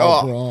 No, Yeah.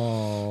 Oh.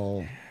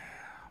 bro.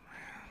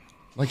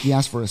 Like he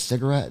asked for a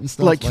cigarette and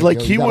stuff. Like yo,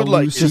 he you got would a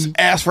like Lucy? just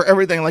ask for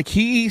everything. Like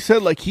he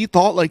said like he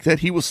thought like that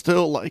he was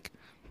still like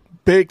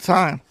big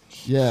time.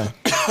 Yeah.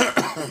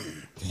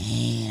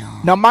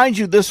 Now mind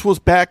you, this was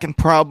back in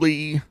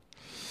probably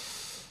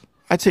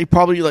I'd say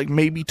probably like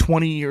maybe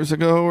 20 years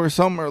ago or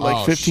something, or like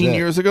Oh, 15 shit.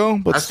 years ago.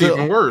 But That's still,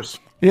 even worse.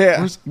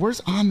 yeah.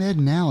 Where's Ahmed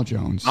now,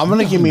 Jones? I'm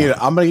gonna give me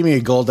a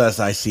gold dust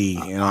IC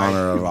in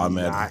honor of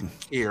Ahmed.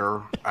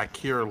 I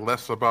care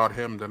less about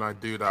him than I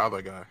do the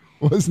other guy.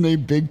 What was his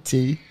name? Big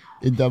T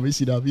in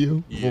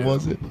WCW. Yeah. What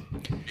was it?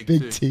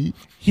 Big T.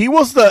 He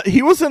was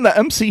in the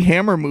MC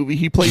Hammer movie.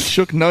 He played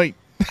Shook Knight.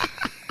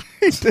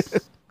 He did.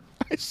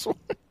 I swear.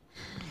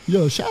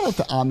 Yo, shout out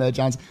to Ahmed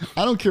Johnson.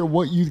 I don't care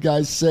what you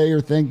guys say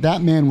or think.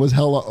 That man was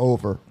hella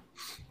over.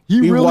 He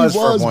really was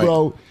for a was, point.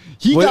 bro.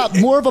 He What- got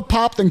more of a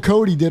pop than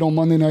Cody did on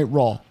Monday Night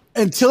Raw.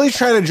 Until he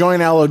tried to join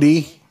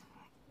LOD.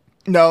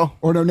 No.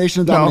 Or no,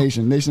 Nation of No.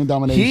 Domination. Nation of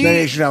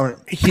Domination.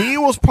 He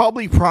was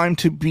probably primed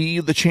to be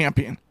the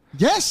champion.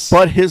 Yes.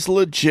 But his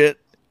legit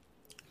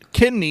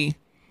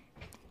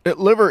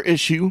liver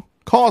issue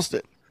caused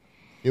it.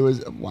 It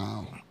was,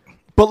 wow.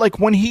 But like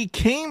when he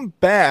came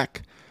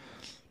back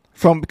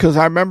because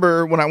I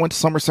remember when I went to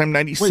SummerSlam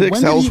 '96. Wait,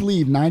 when did he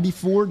leave?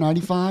 94,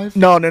 95?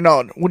 No.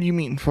 What do you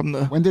mean from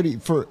the When did he,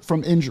 for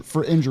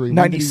injury?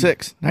 When did he-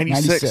 96?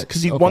 96.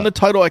 Because he okay. won the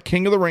title at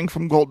King of the Ring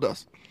from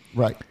Goldust.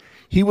 Right.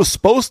 He was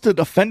supposed to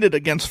defend it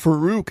against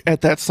Farouk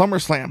at that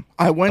SummerSlam.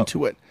 I went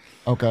to it.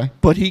 Okay.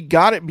 But he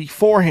got it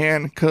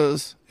beforehand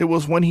because it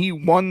was when he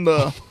won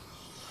the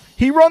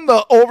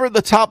over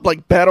the top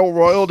like battle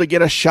royal to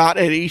get a shot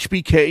at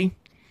HBK,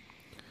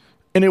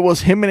 and it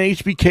was him and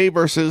HBK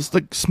versus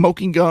the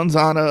Smoking Guns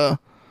on I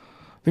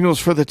think it was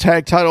for the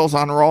tag titles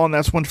on Raw, and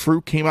that's when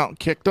Farouk came out and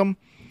kicked him.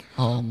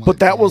 Oh my But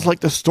that was God. like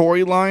the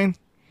storyline.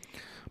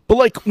 But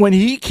like when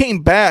he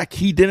came back,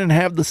 he didn't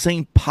have the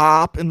same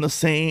pop and the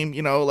same,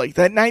 like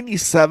that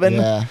 97,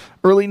 Yeah.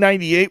 early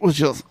 98 was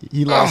just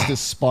He lost his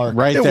spark.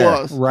 Right It there.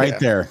 was, Right yeah.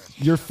 there.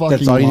 You're fucking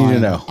That's all you need to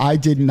lying. know. I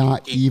did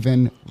not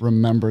even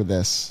remember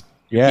this.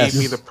 Yes.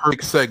 Gave me the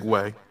perfect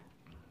segue.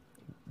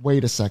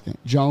 Wait a second.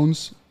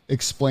 Jones,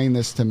 explain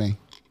this to me.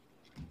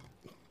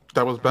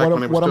 That was back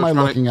when they were What am still I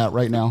trying looking at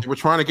right now? They were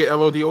trying to get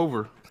LOD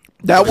over.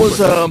 that was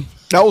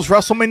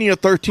WrestleMania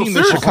 13, the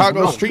seriously,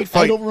 Chicago no. Street I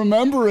Fight. don't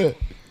remember it.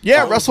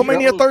 Yeah, Oh,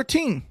 WrestleMania that was-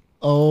 13.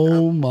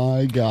 Oh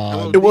my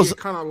God. It was-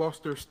 kind of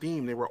lost their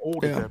steam. They were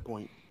old at that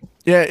point.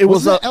 Yeah, it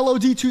was Wasn't it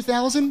LOD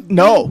 2000?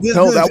 no, This-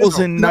 that this- was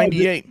in no,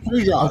 '98.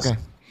 Pre-draws. Okay.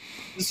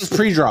 This is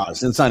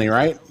pre-draws in Sunny,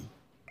 right?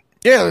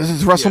 Yeah, this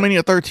is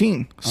WrestleMania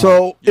 13.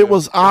 So it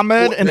was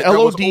Ahmed and That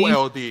was LOD.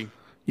 OLD.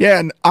 Yeah,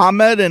 and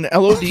Ahmed and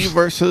LOD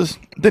versus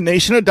the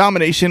Nation of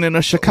Domination in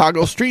a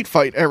Chicago Street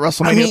Fight at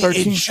WrestleMania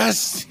 13.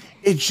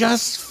 It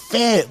just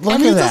fit. Look I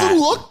mean, at it that. doesn't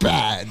look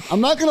bad.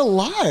 I'm not gonna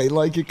lie.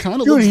 Like it kind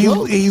of Dude,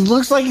 looks good. he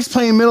looks like he's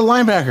playing middle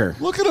linebacker.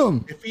 Look at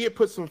him. If he had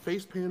put some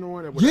face paint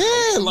on, it would have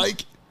Yeah, helped.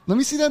 like let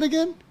me see that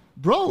again,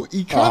 bro.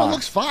 He kind of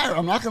looks fire.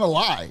 I'm not gonna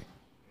lie.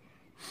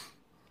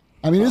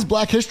 I mean, it's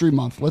Black History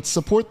Month. Let's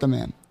support the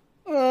man.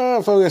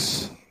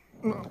 Focus.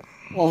 Well,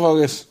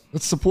 focus.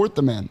 Let's support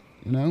the man.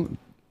 You know.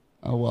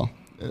 Oh well,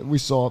 we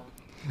saw it.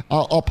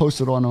 I'll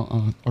post it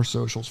on our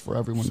socials for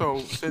everyone. So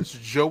since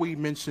Joey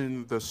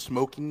mentioned the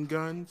smoking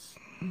guns,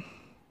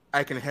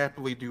 I can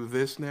happily do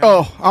this now.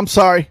 Oh, I'm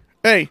sorry.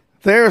 Hey,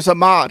 there's a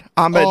mod.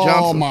 Ahmed oh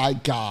Johnson. my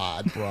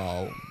God,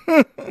 bro.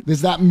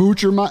 Is that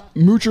Moocher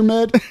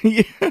Med?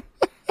 Yeah.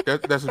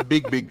 That's a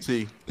big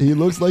T. He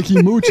looks like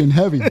he mooching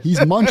heavy.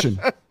 He's munching.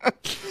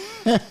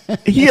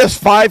 He has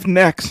 5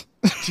 necks,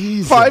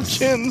 Jesus. 5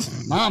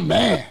 chins. My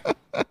man.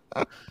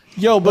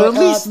 Yo, but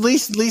at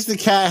least the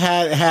cat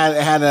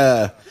had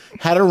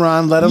a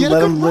run. Let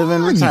him live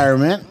in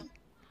retirement.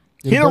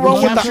 He had a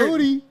run with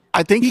Cody.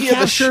 I think He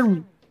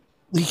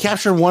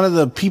captured one of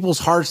the people's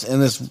hearts in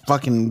this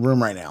fucking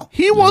room right now.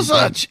 he was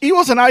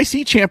an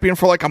IC champion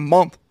for like a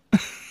month.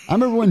 I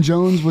remember when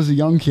Jones was a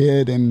young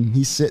kid and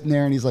he's sitting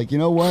there and he's like, you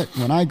know what?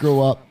 When I grow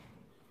up,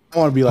 I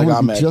want to be I like want to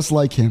Ahmed. be just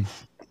like him.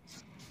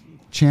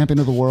 Champion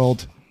of the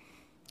world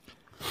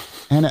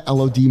and an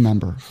LOD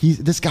member.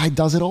 This guy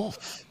does it all.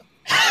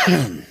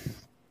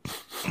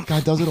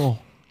 Guy does it all.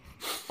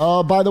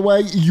 By the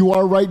way, you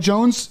are right,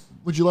 Jones.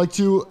 Would you like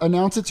to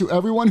announce it to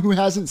everyone who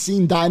hasn't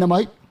seen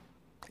Dynamite?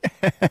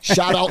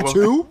 Shout out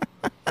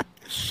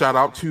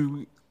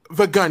to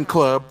the Gun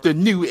Club, the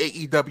new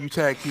AEW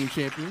Tag Team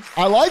Champions.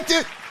 I liked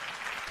it.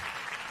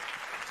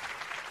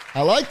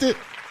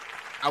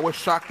 I was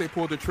shocked they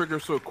pulled the trigger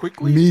so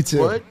quickly. Me too.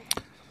 But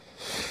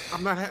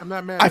I'm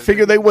not mad. I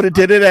figured they would have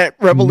did it at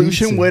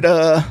Revolution with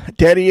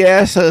Daddy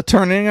Ass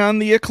turning on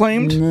the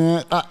Acclaimed.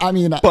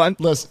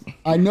 Listen,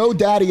 I know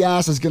Daddy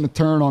Ass is going to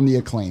turn on the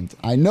Acclaimed.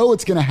 I know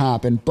it's going to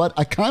happen, but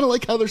I kind of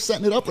like how they're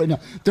setting it up right now.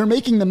 They're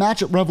making the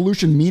match at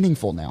Revolution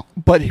meaningful now.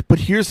 But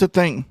here's the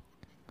thing: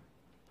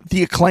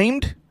 the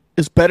Acclaimed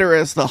is better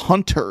as the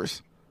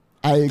Hunters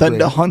than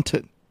the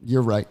Hunted.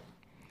 You're right.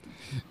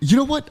 You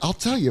know what? I'll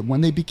tell you,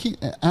 when they became,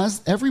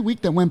 as every week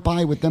that went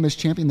by with them as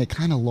champion, they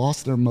kind of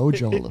lost their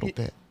mojo a little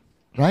bit,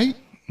 right?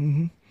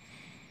 Mm-hmm.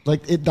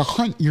 Like the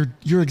Hunt,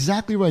 you're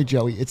exactly right,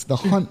 Joey. It's the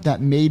Hunt that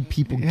made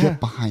people get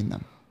behind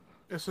them.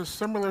 It's a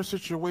similar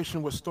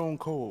situation with Stone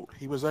Cold.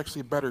 He was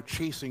actually better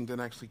chasing than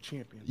actually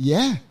champion.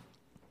 Yeah.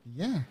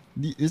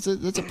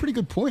 That's a pretty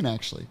good point,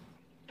 actually.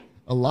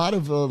 A lot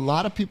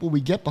of people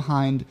we get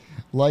behind,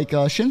 like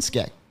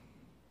Shinsuke.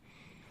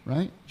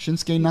 Right?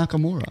 Shinsuke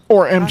Nakamura.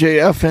 Or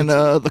MJF in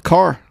the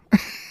car.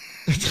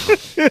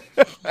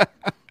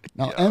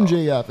 Now,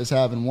 MJF is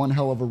having one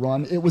hell of a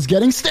run. It was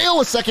getting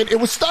stale a second. It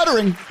was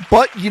stuttering.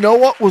 But you know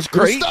what was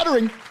great? It was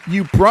stuttering.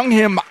 You brung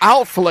him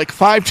out for like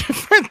 5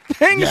 different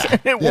things,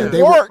 and it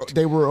worked.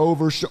 They were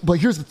over. But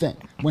here's the thing.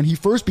 When he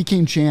first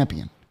became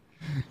champion,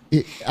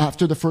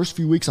 after the first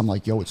few weeks, I'm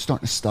like, yo, it's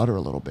starting to stutter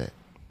a little bit.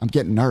 I'm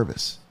getting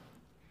nervous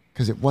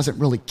because it wasn't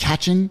really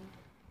catching.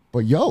 But,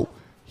 yo,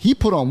 he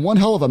put on one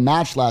hell of a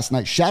match last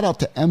night. Shout out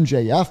to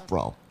MJF,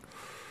 bro.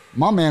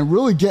 My man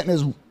really getting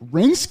his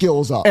ring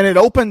skills up. And it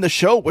opened the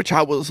show, which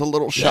I was a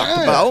little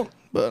shocked about.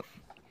 But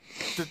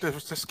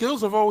the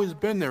skills have always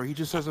been there. He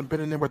just hasn't been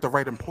in there with the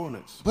right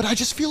opponents. But I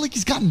just feel like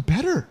he's gotten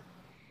better.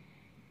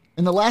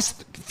 In the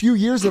last few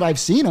years that I've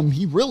seen him,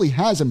 he really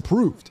has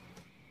improved.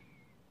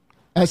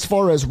 As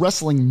far as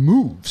wrestling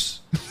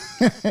moves.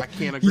 I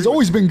can't agree. He's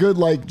always been good,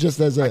 like, just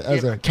as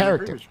a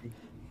character. Agree with you.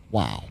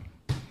 Wow.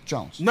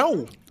 Jones.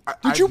 No.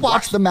 Did you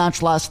watch the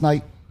match last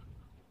night?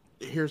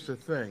 Here's the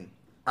thing.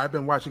 I've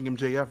been watching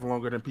MJF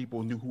longer than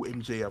people knew who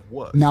MJF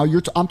was. Now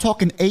I'm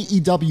talking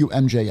AEW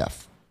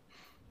MJF.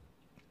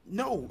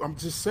 No, I'm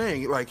just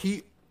saying, like,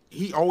 he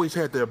always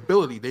had the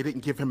ability. They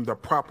didn't give him the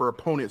proper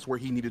opponents where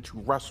he needed to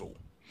wrestle.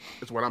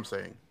 That's what I'm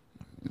saying.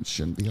 It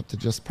shouldn't be up to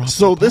just proper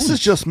so opponents. this is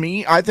just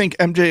me. I think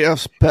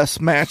MJF's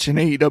best match in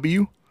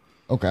AEW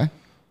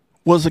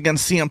was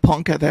against CM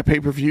Punk at that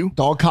pay-per-view.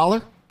 Dog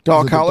collar?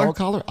 Dog collar. Dog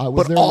collar? I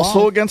was but there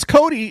also live. against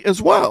Cody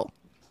as well.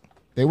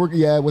 They were,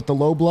 with the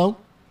low blow.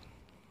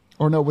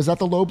 Or no, was that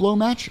the low blow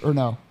match? Or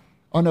no?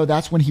 Oh, no,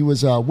 that's when he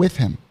was with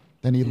him.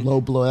 Then he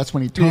low blow. That's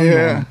when he turned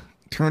on him.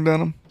 Turned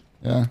on him.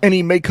 Yeah. And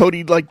he made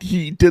Cody, like,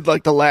 he did,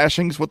 like, the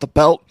lashings with the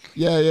belt.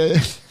 Yeah.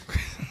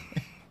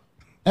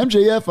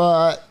 MJF,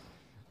 I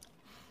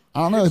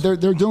don't know.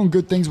 They're doing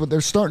good things, but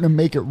they're starting to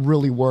make it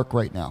really work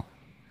right now.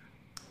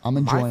 I'm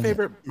enjoying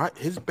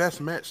his best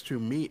match to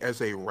me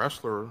as a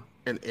wrestler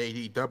in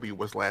AEW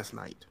was last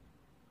night.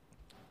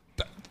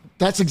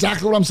 That's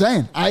exactly what I'm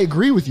saying. I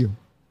agree with you.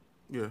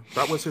 Yeah,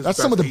 that was his. That's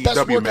best some of the best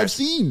AEW work match. I've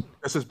seen.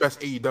 That's his best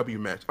AEW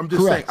match. I'm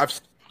just saying.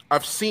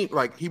 I've seen,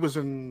 like, he was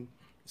in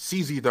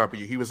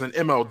CZW. He was in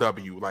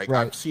MLW. Like,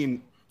 right.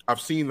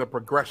 I've seen the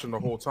progression the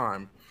whole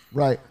time.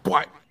 Right.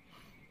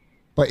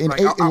 But in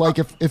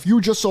if you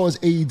just saw his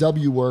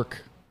AEW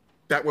work,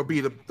 that would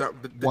be the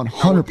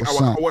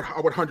 100%.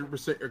 I would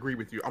 100% agree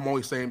with you. I'm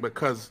only saying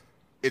because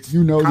it's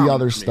You know the common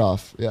other to me.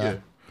 stuff. Yeah.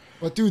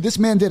 But dude, this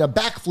man did a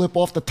backflip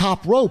off the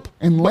top rope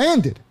and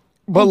landed.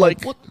 But I'm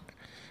like, what?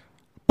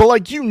 but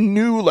like you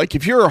knew, like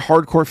if you're a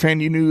hardcore fan,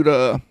 you knew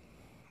I'm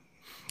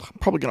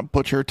probably gonna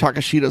butcher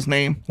Takashida's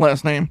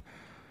last name.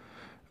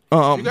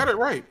 You got it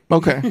right.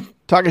 Okay,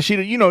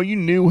 Takashita. You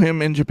knew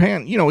him in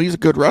Japan. He's a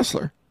good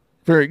wrestler,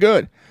 very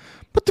good.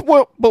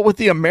 But with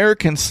the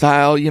American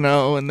style,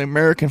 and the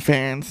American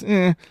fans,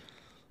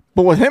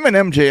 But with him and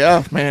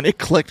MJF, man, it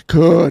clicked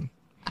good.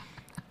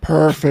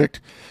 Perfect.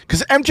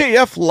 Because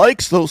MJF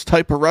likes those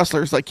type of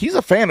wrestlers. Like, he's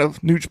a fan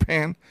of New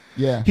Japan.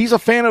 Yeah. He's a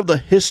fan of the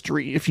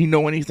history, if you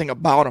know anything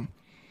about him.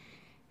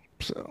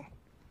 So.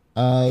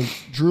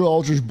 Drew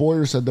Aldridge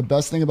Boyer said the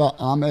best thing about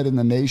Ahmed and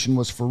the Nation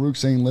was Farouk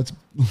saying,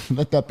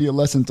 let that be a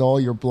lesson to all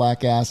your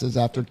black asses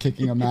after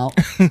kicking him out.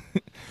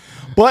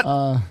 But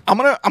I'm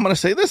gonna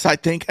say this. I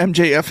think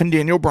MJF and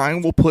Daniel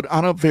Bryan will put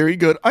on a very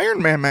good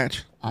Iron Man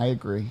match. I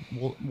agree.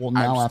 Well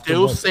now I'm after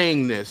still what?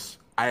 saying this.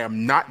 I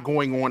am not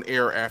going on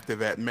air after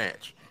that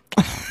match.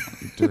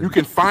 You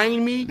can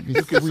find me.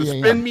 You can 3 a.m.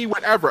 suspend me.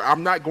 Whatever.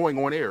 I'm not going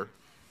on air.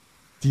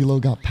 D'Lo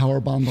got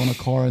powerbombed on a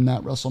car in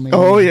that WrestleMania.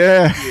 Oh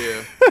yeah.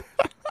 Yeah.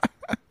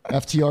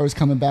 FTR is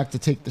coming back to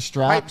take the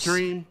straps.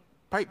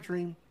 Pipe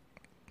dream.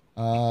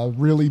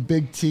 Really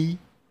big T.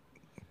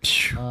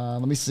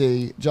 Let me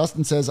see.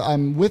 Justin says,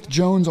 I'm with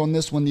Jones on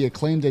this when the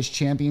Acclaimed as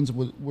champions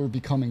were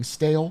becoming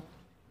stale.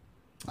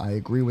 I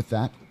agree with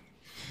that.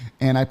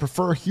 And I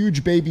prefer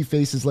huge baby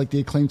faces like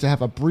the Acclaimed to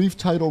have a brief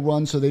title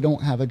run so they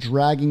don't have a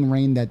dragging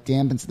reign that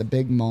dampens the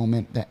big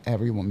moment that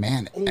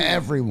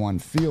everyone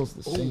feels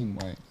the same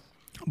way.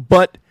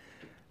 But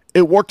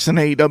it works in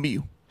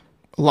AEW.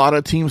 A lot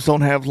of teams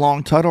don't have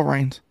long title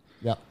reigns.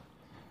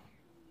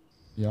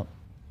 Yep.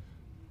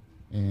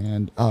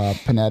 And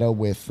Panetta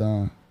with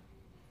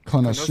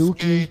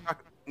Konosuke.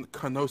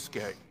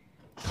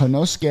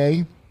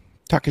 Konosuke.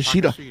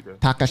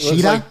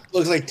 Takashita.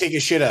 Looks like take a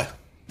shitta.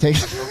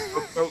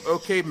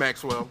 Okay,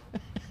 Maxwell.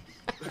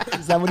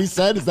 Is that what he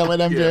said? Is that what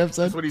MJF Yeah,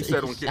 said? that's what he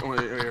said on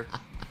air.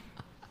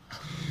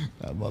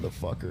 That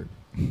motherfucker.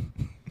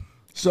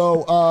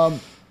 So,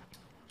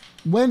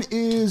 when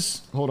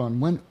is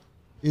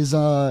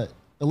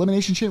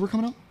Elimination Chamber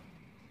coming up?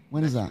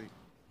 When is that?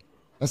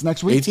 That's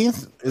next week?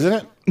 18th, isn't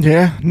it?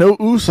 Yeah, no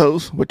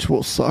Usos, which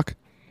will suck.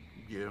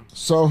 Yeah.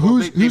 So Well,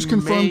 who's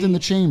confirmed in the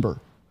chamber?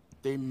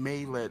 They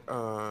may let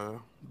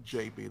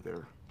Jay be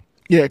there.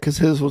 Yeah, because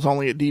his was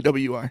only a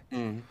DWI.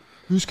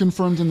 Who's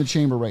confirmed in the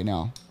chamber right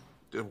now?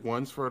 The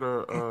one's for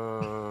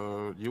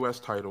the U.S.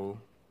 title,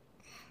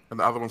 and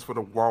the other one's for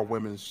the Raw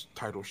Women's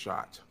title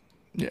shot.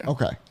 Yeah.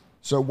 Okay.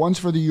 So one's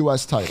for the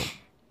U.S. title.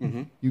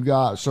 You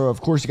got, so of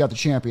course you got the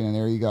champion in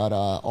there. You got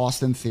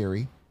Austin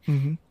Theory.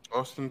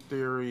 Austin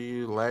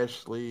Theory,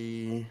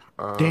 Lashley,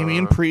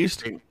 Damian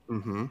Priest,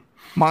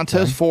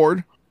 Montez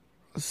Ford,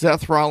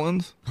 Seth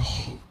Rollins.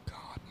 Oh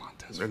God,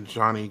 Montez. and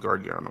Johnny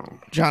Gargano.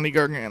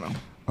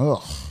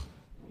 Ugh.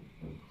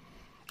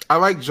 I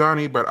like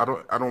Johnny, but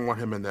I don't want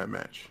him in that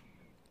match.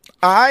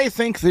 I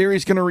think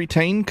Theory's going to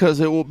retain because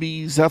it will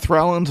be Seth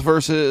Rollins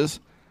versus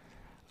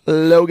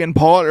Logan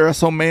Paul at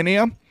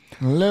WrestleMania.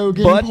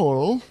 Logan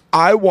Paul.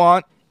 I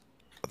want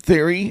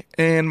Theory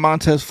and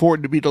Montez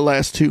Ford to be the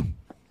last two.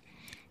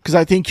 Because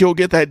I think you'll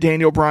get that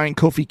Daniel Bryan,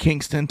 Kofi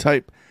Kingston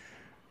type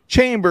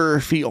chamber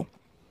feel.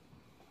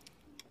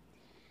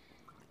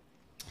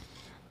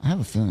 I have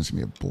a feeling it's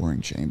going to be a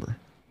boring chamber.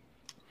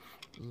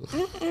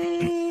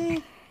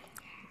 Ugh.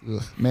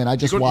 Man, I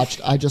just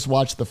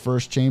watched the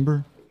first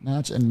chamber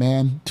match, and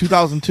man,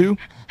 2002?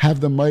 How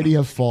the mighty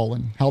have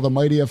fallen,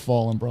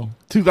 bro.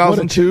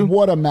 2002?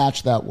 What a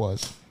match that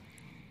was.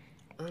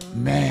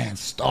 Man,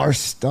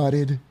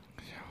 star-studded.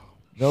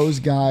 Those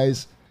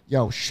guys.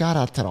 Yo, shout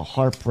out to the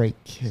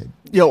Heartbreak Kid.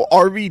 Yo,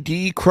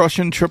 RVD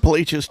crushing Triple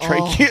H's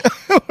trachea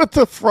with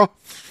the front.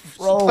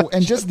 Bro,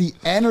 and just the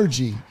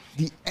energy.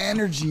 The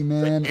energy,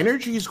 man. The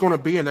energy is going to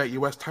be in that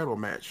U.S. title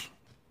match.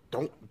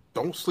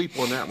 Don't sleep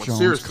on that one. Jones,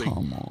 Seriously.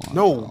 come on,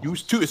 no,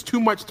 it's too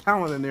much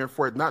talent in there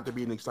for it not to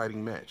be an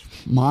exciting match.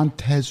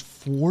 Montez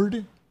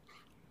Ford?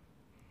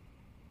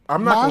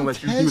 I'm not going to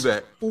let you do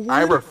that. Ford?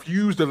 I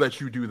refuse to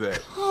let you do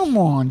that. Come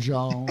on,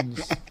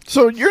 Jones.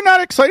 So you're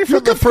not excited for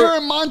You're the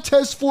comparing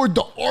Montez Ford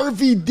to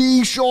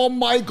RVD, Shawn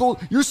Michaels.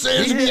 You're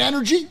saying the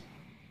energy?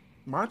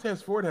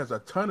 Montez Ford has a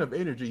ton of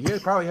energy. He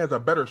probably has a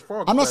better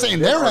frog. I'm not splash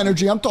saying than their RVD.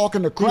 energy. I'm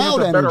talking the He has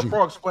crowd a better energy.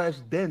 frog splash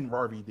than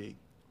RVD.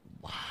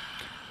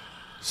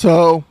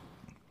 So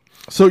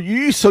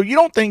you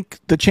don't think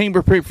the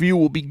Chamber pay-per-view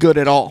will be good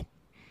at all?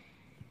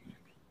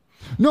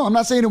 No, I'm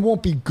not saying it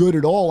won't be good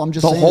at all. I'm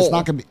just saying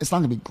it's not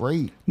gonna be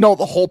great. No,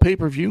 the whole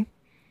pay-per-view.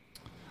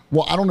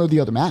 Well, I don't know the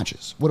other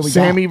matches. What do we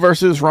Sami got?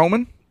 versus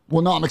Roman.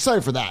 Well, no, I'm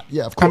excited for that.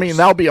 Yeah, of course. I mean,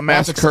 that'll be a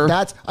massacre.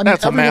 That's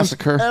a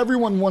massacre.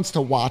 Everyone wants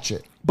to watch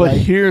it. But right?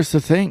 here's the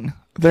thing: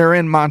 they're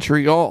in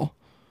Montreal.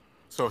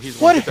 So he's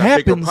What going to get that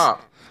bigger happens?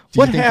 pop.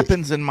 What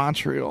happens in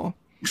Montreal?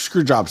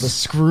 Screw jobs. The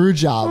screw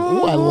job.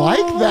 Ooh, I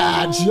like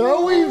that,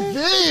 Joey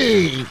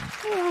V.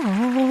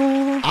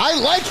 I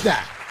like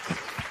that.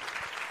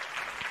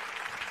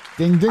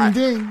 Ding, ding,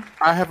 ding.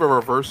 I have a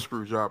reverse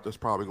screw job that's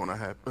probably going to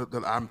happen.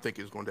 That I'm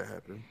thinking is going to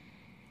happen.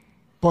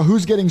 But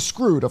who's getting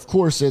screwed? Of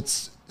course,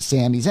 it's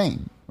Sami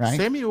Zayn, right?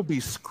 Sami will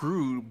be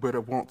screwed, but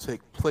it won't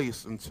take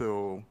place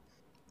until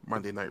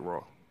Monday Night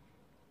Raw.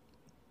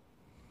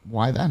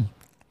 Why then?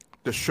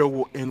 The show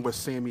will end with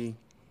Sami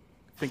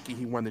thinking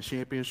he won the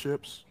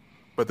championships,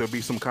 but there'll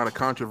be some kind of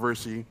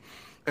controversy.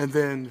 And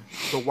then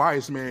the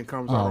wise man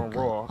comes out on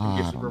Raw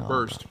and gets it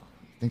reversed.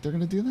 Think they're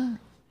going to do that?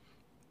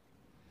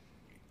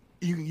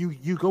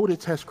 You go to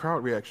test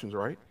crowd reactions,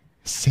 right?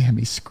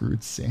 Sami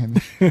screwed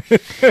Sami.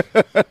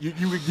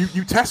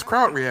 you test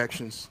crowd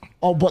reactions.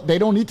 Oh, but they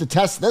don't need to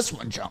test this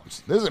one,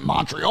 Jones. This is in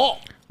Montreal.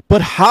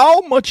 But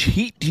how much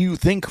heat do you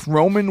think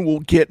Roman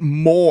will get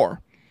more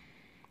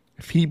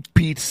if he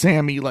beats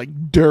Sami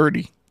like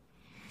dirty?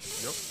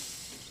 Yep.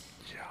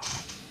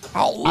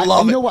 I'll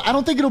love it. You know what? I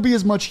don't think it'll be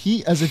as much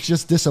heat as it's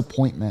just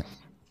disappointment.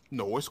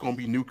 No, it's going to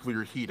be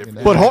nuclear heat. In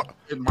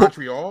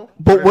Montreal.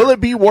 But will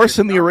it be worse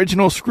than the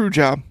original screw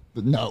job?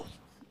 No.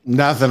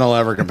 Nothing will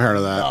ever compare to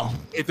that. No.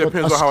 It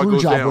depends on how it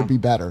goes down. A screw job would be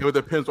better. It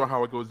depends on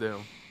how it goes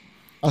down.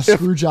 A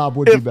screw job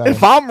would be better.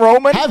 If I'm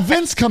Roman, have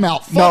Vince come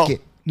out. Fuck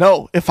it.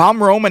 No, if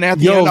I'm Roman at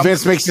the end,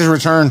 Vince makes his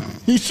return.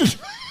 He should.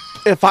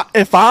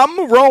 If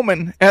I'm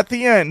Roman at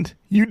the end,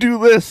 you do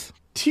this.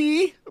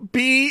 TBL,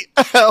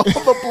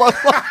 the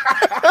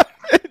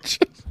bloodline.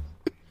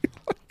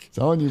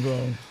 Telling you,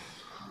 bro.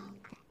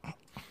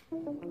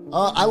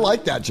 I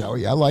like that,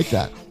 Joey. I like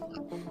that.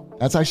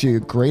 That's actually a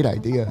great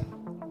idea.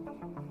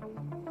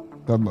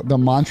 The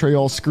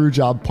Montreal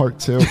Screwjob Part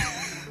 2.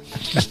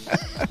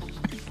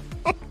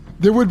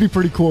 It would be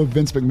pretty cool if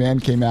Vince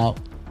McMahon came out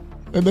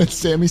and then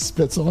Sami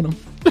spits on him.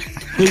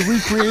 They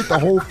recreate the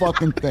whole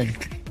fucking thing.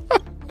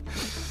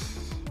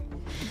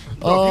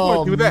 No, if you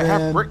want to do that,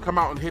 have Britt come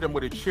out and hit him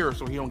with a chair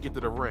so he don't get to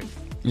the ring.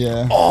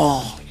 Yeah.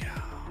 Oh, yeah.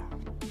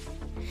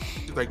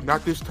 He's like,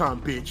 not this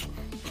time, bitch.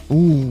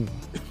 Ooh.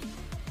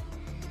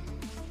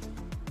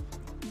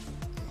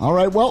 All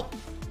right, well,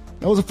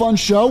 that was a fun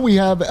show. We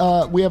have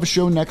a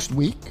show next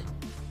week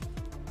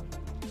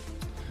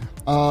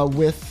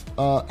with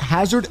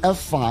Hazard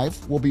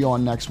F5 will be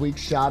on next week.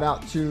 Shout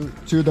out to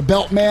the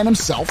belt man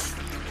himself.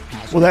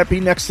 Hazard. Will that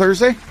be next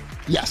Thursday?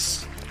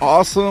 Yes.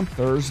 Awesome.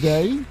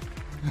 Thursday.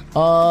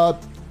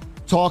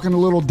 Talking a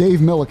little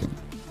Dave Milliken.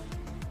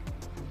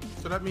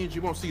 So that means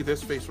you won't see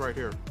this face right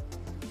here.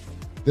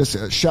 This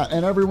shot,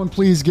 and everyone,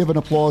 please give an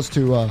applause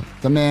to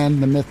the man,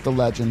 the myth, the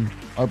legend.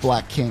 Our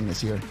Black King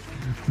is here.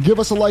 Give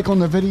us a like on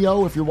the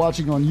video if you're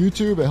watching on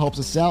YouTube. It helps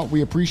us out.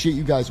 We appreciate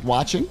you guys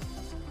watching.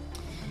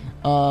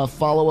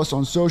 Follow us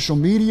on social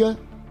media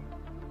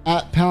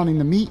at Pounding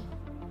the Meat.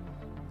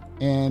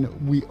 And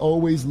we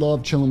always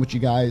love chilling with you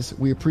guys.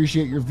 We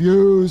appreciate your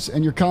views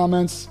and your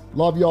comments.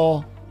 Love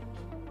y'all.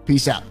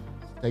 Peace out.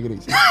 Take it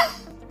easy.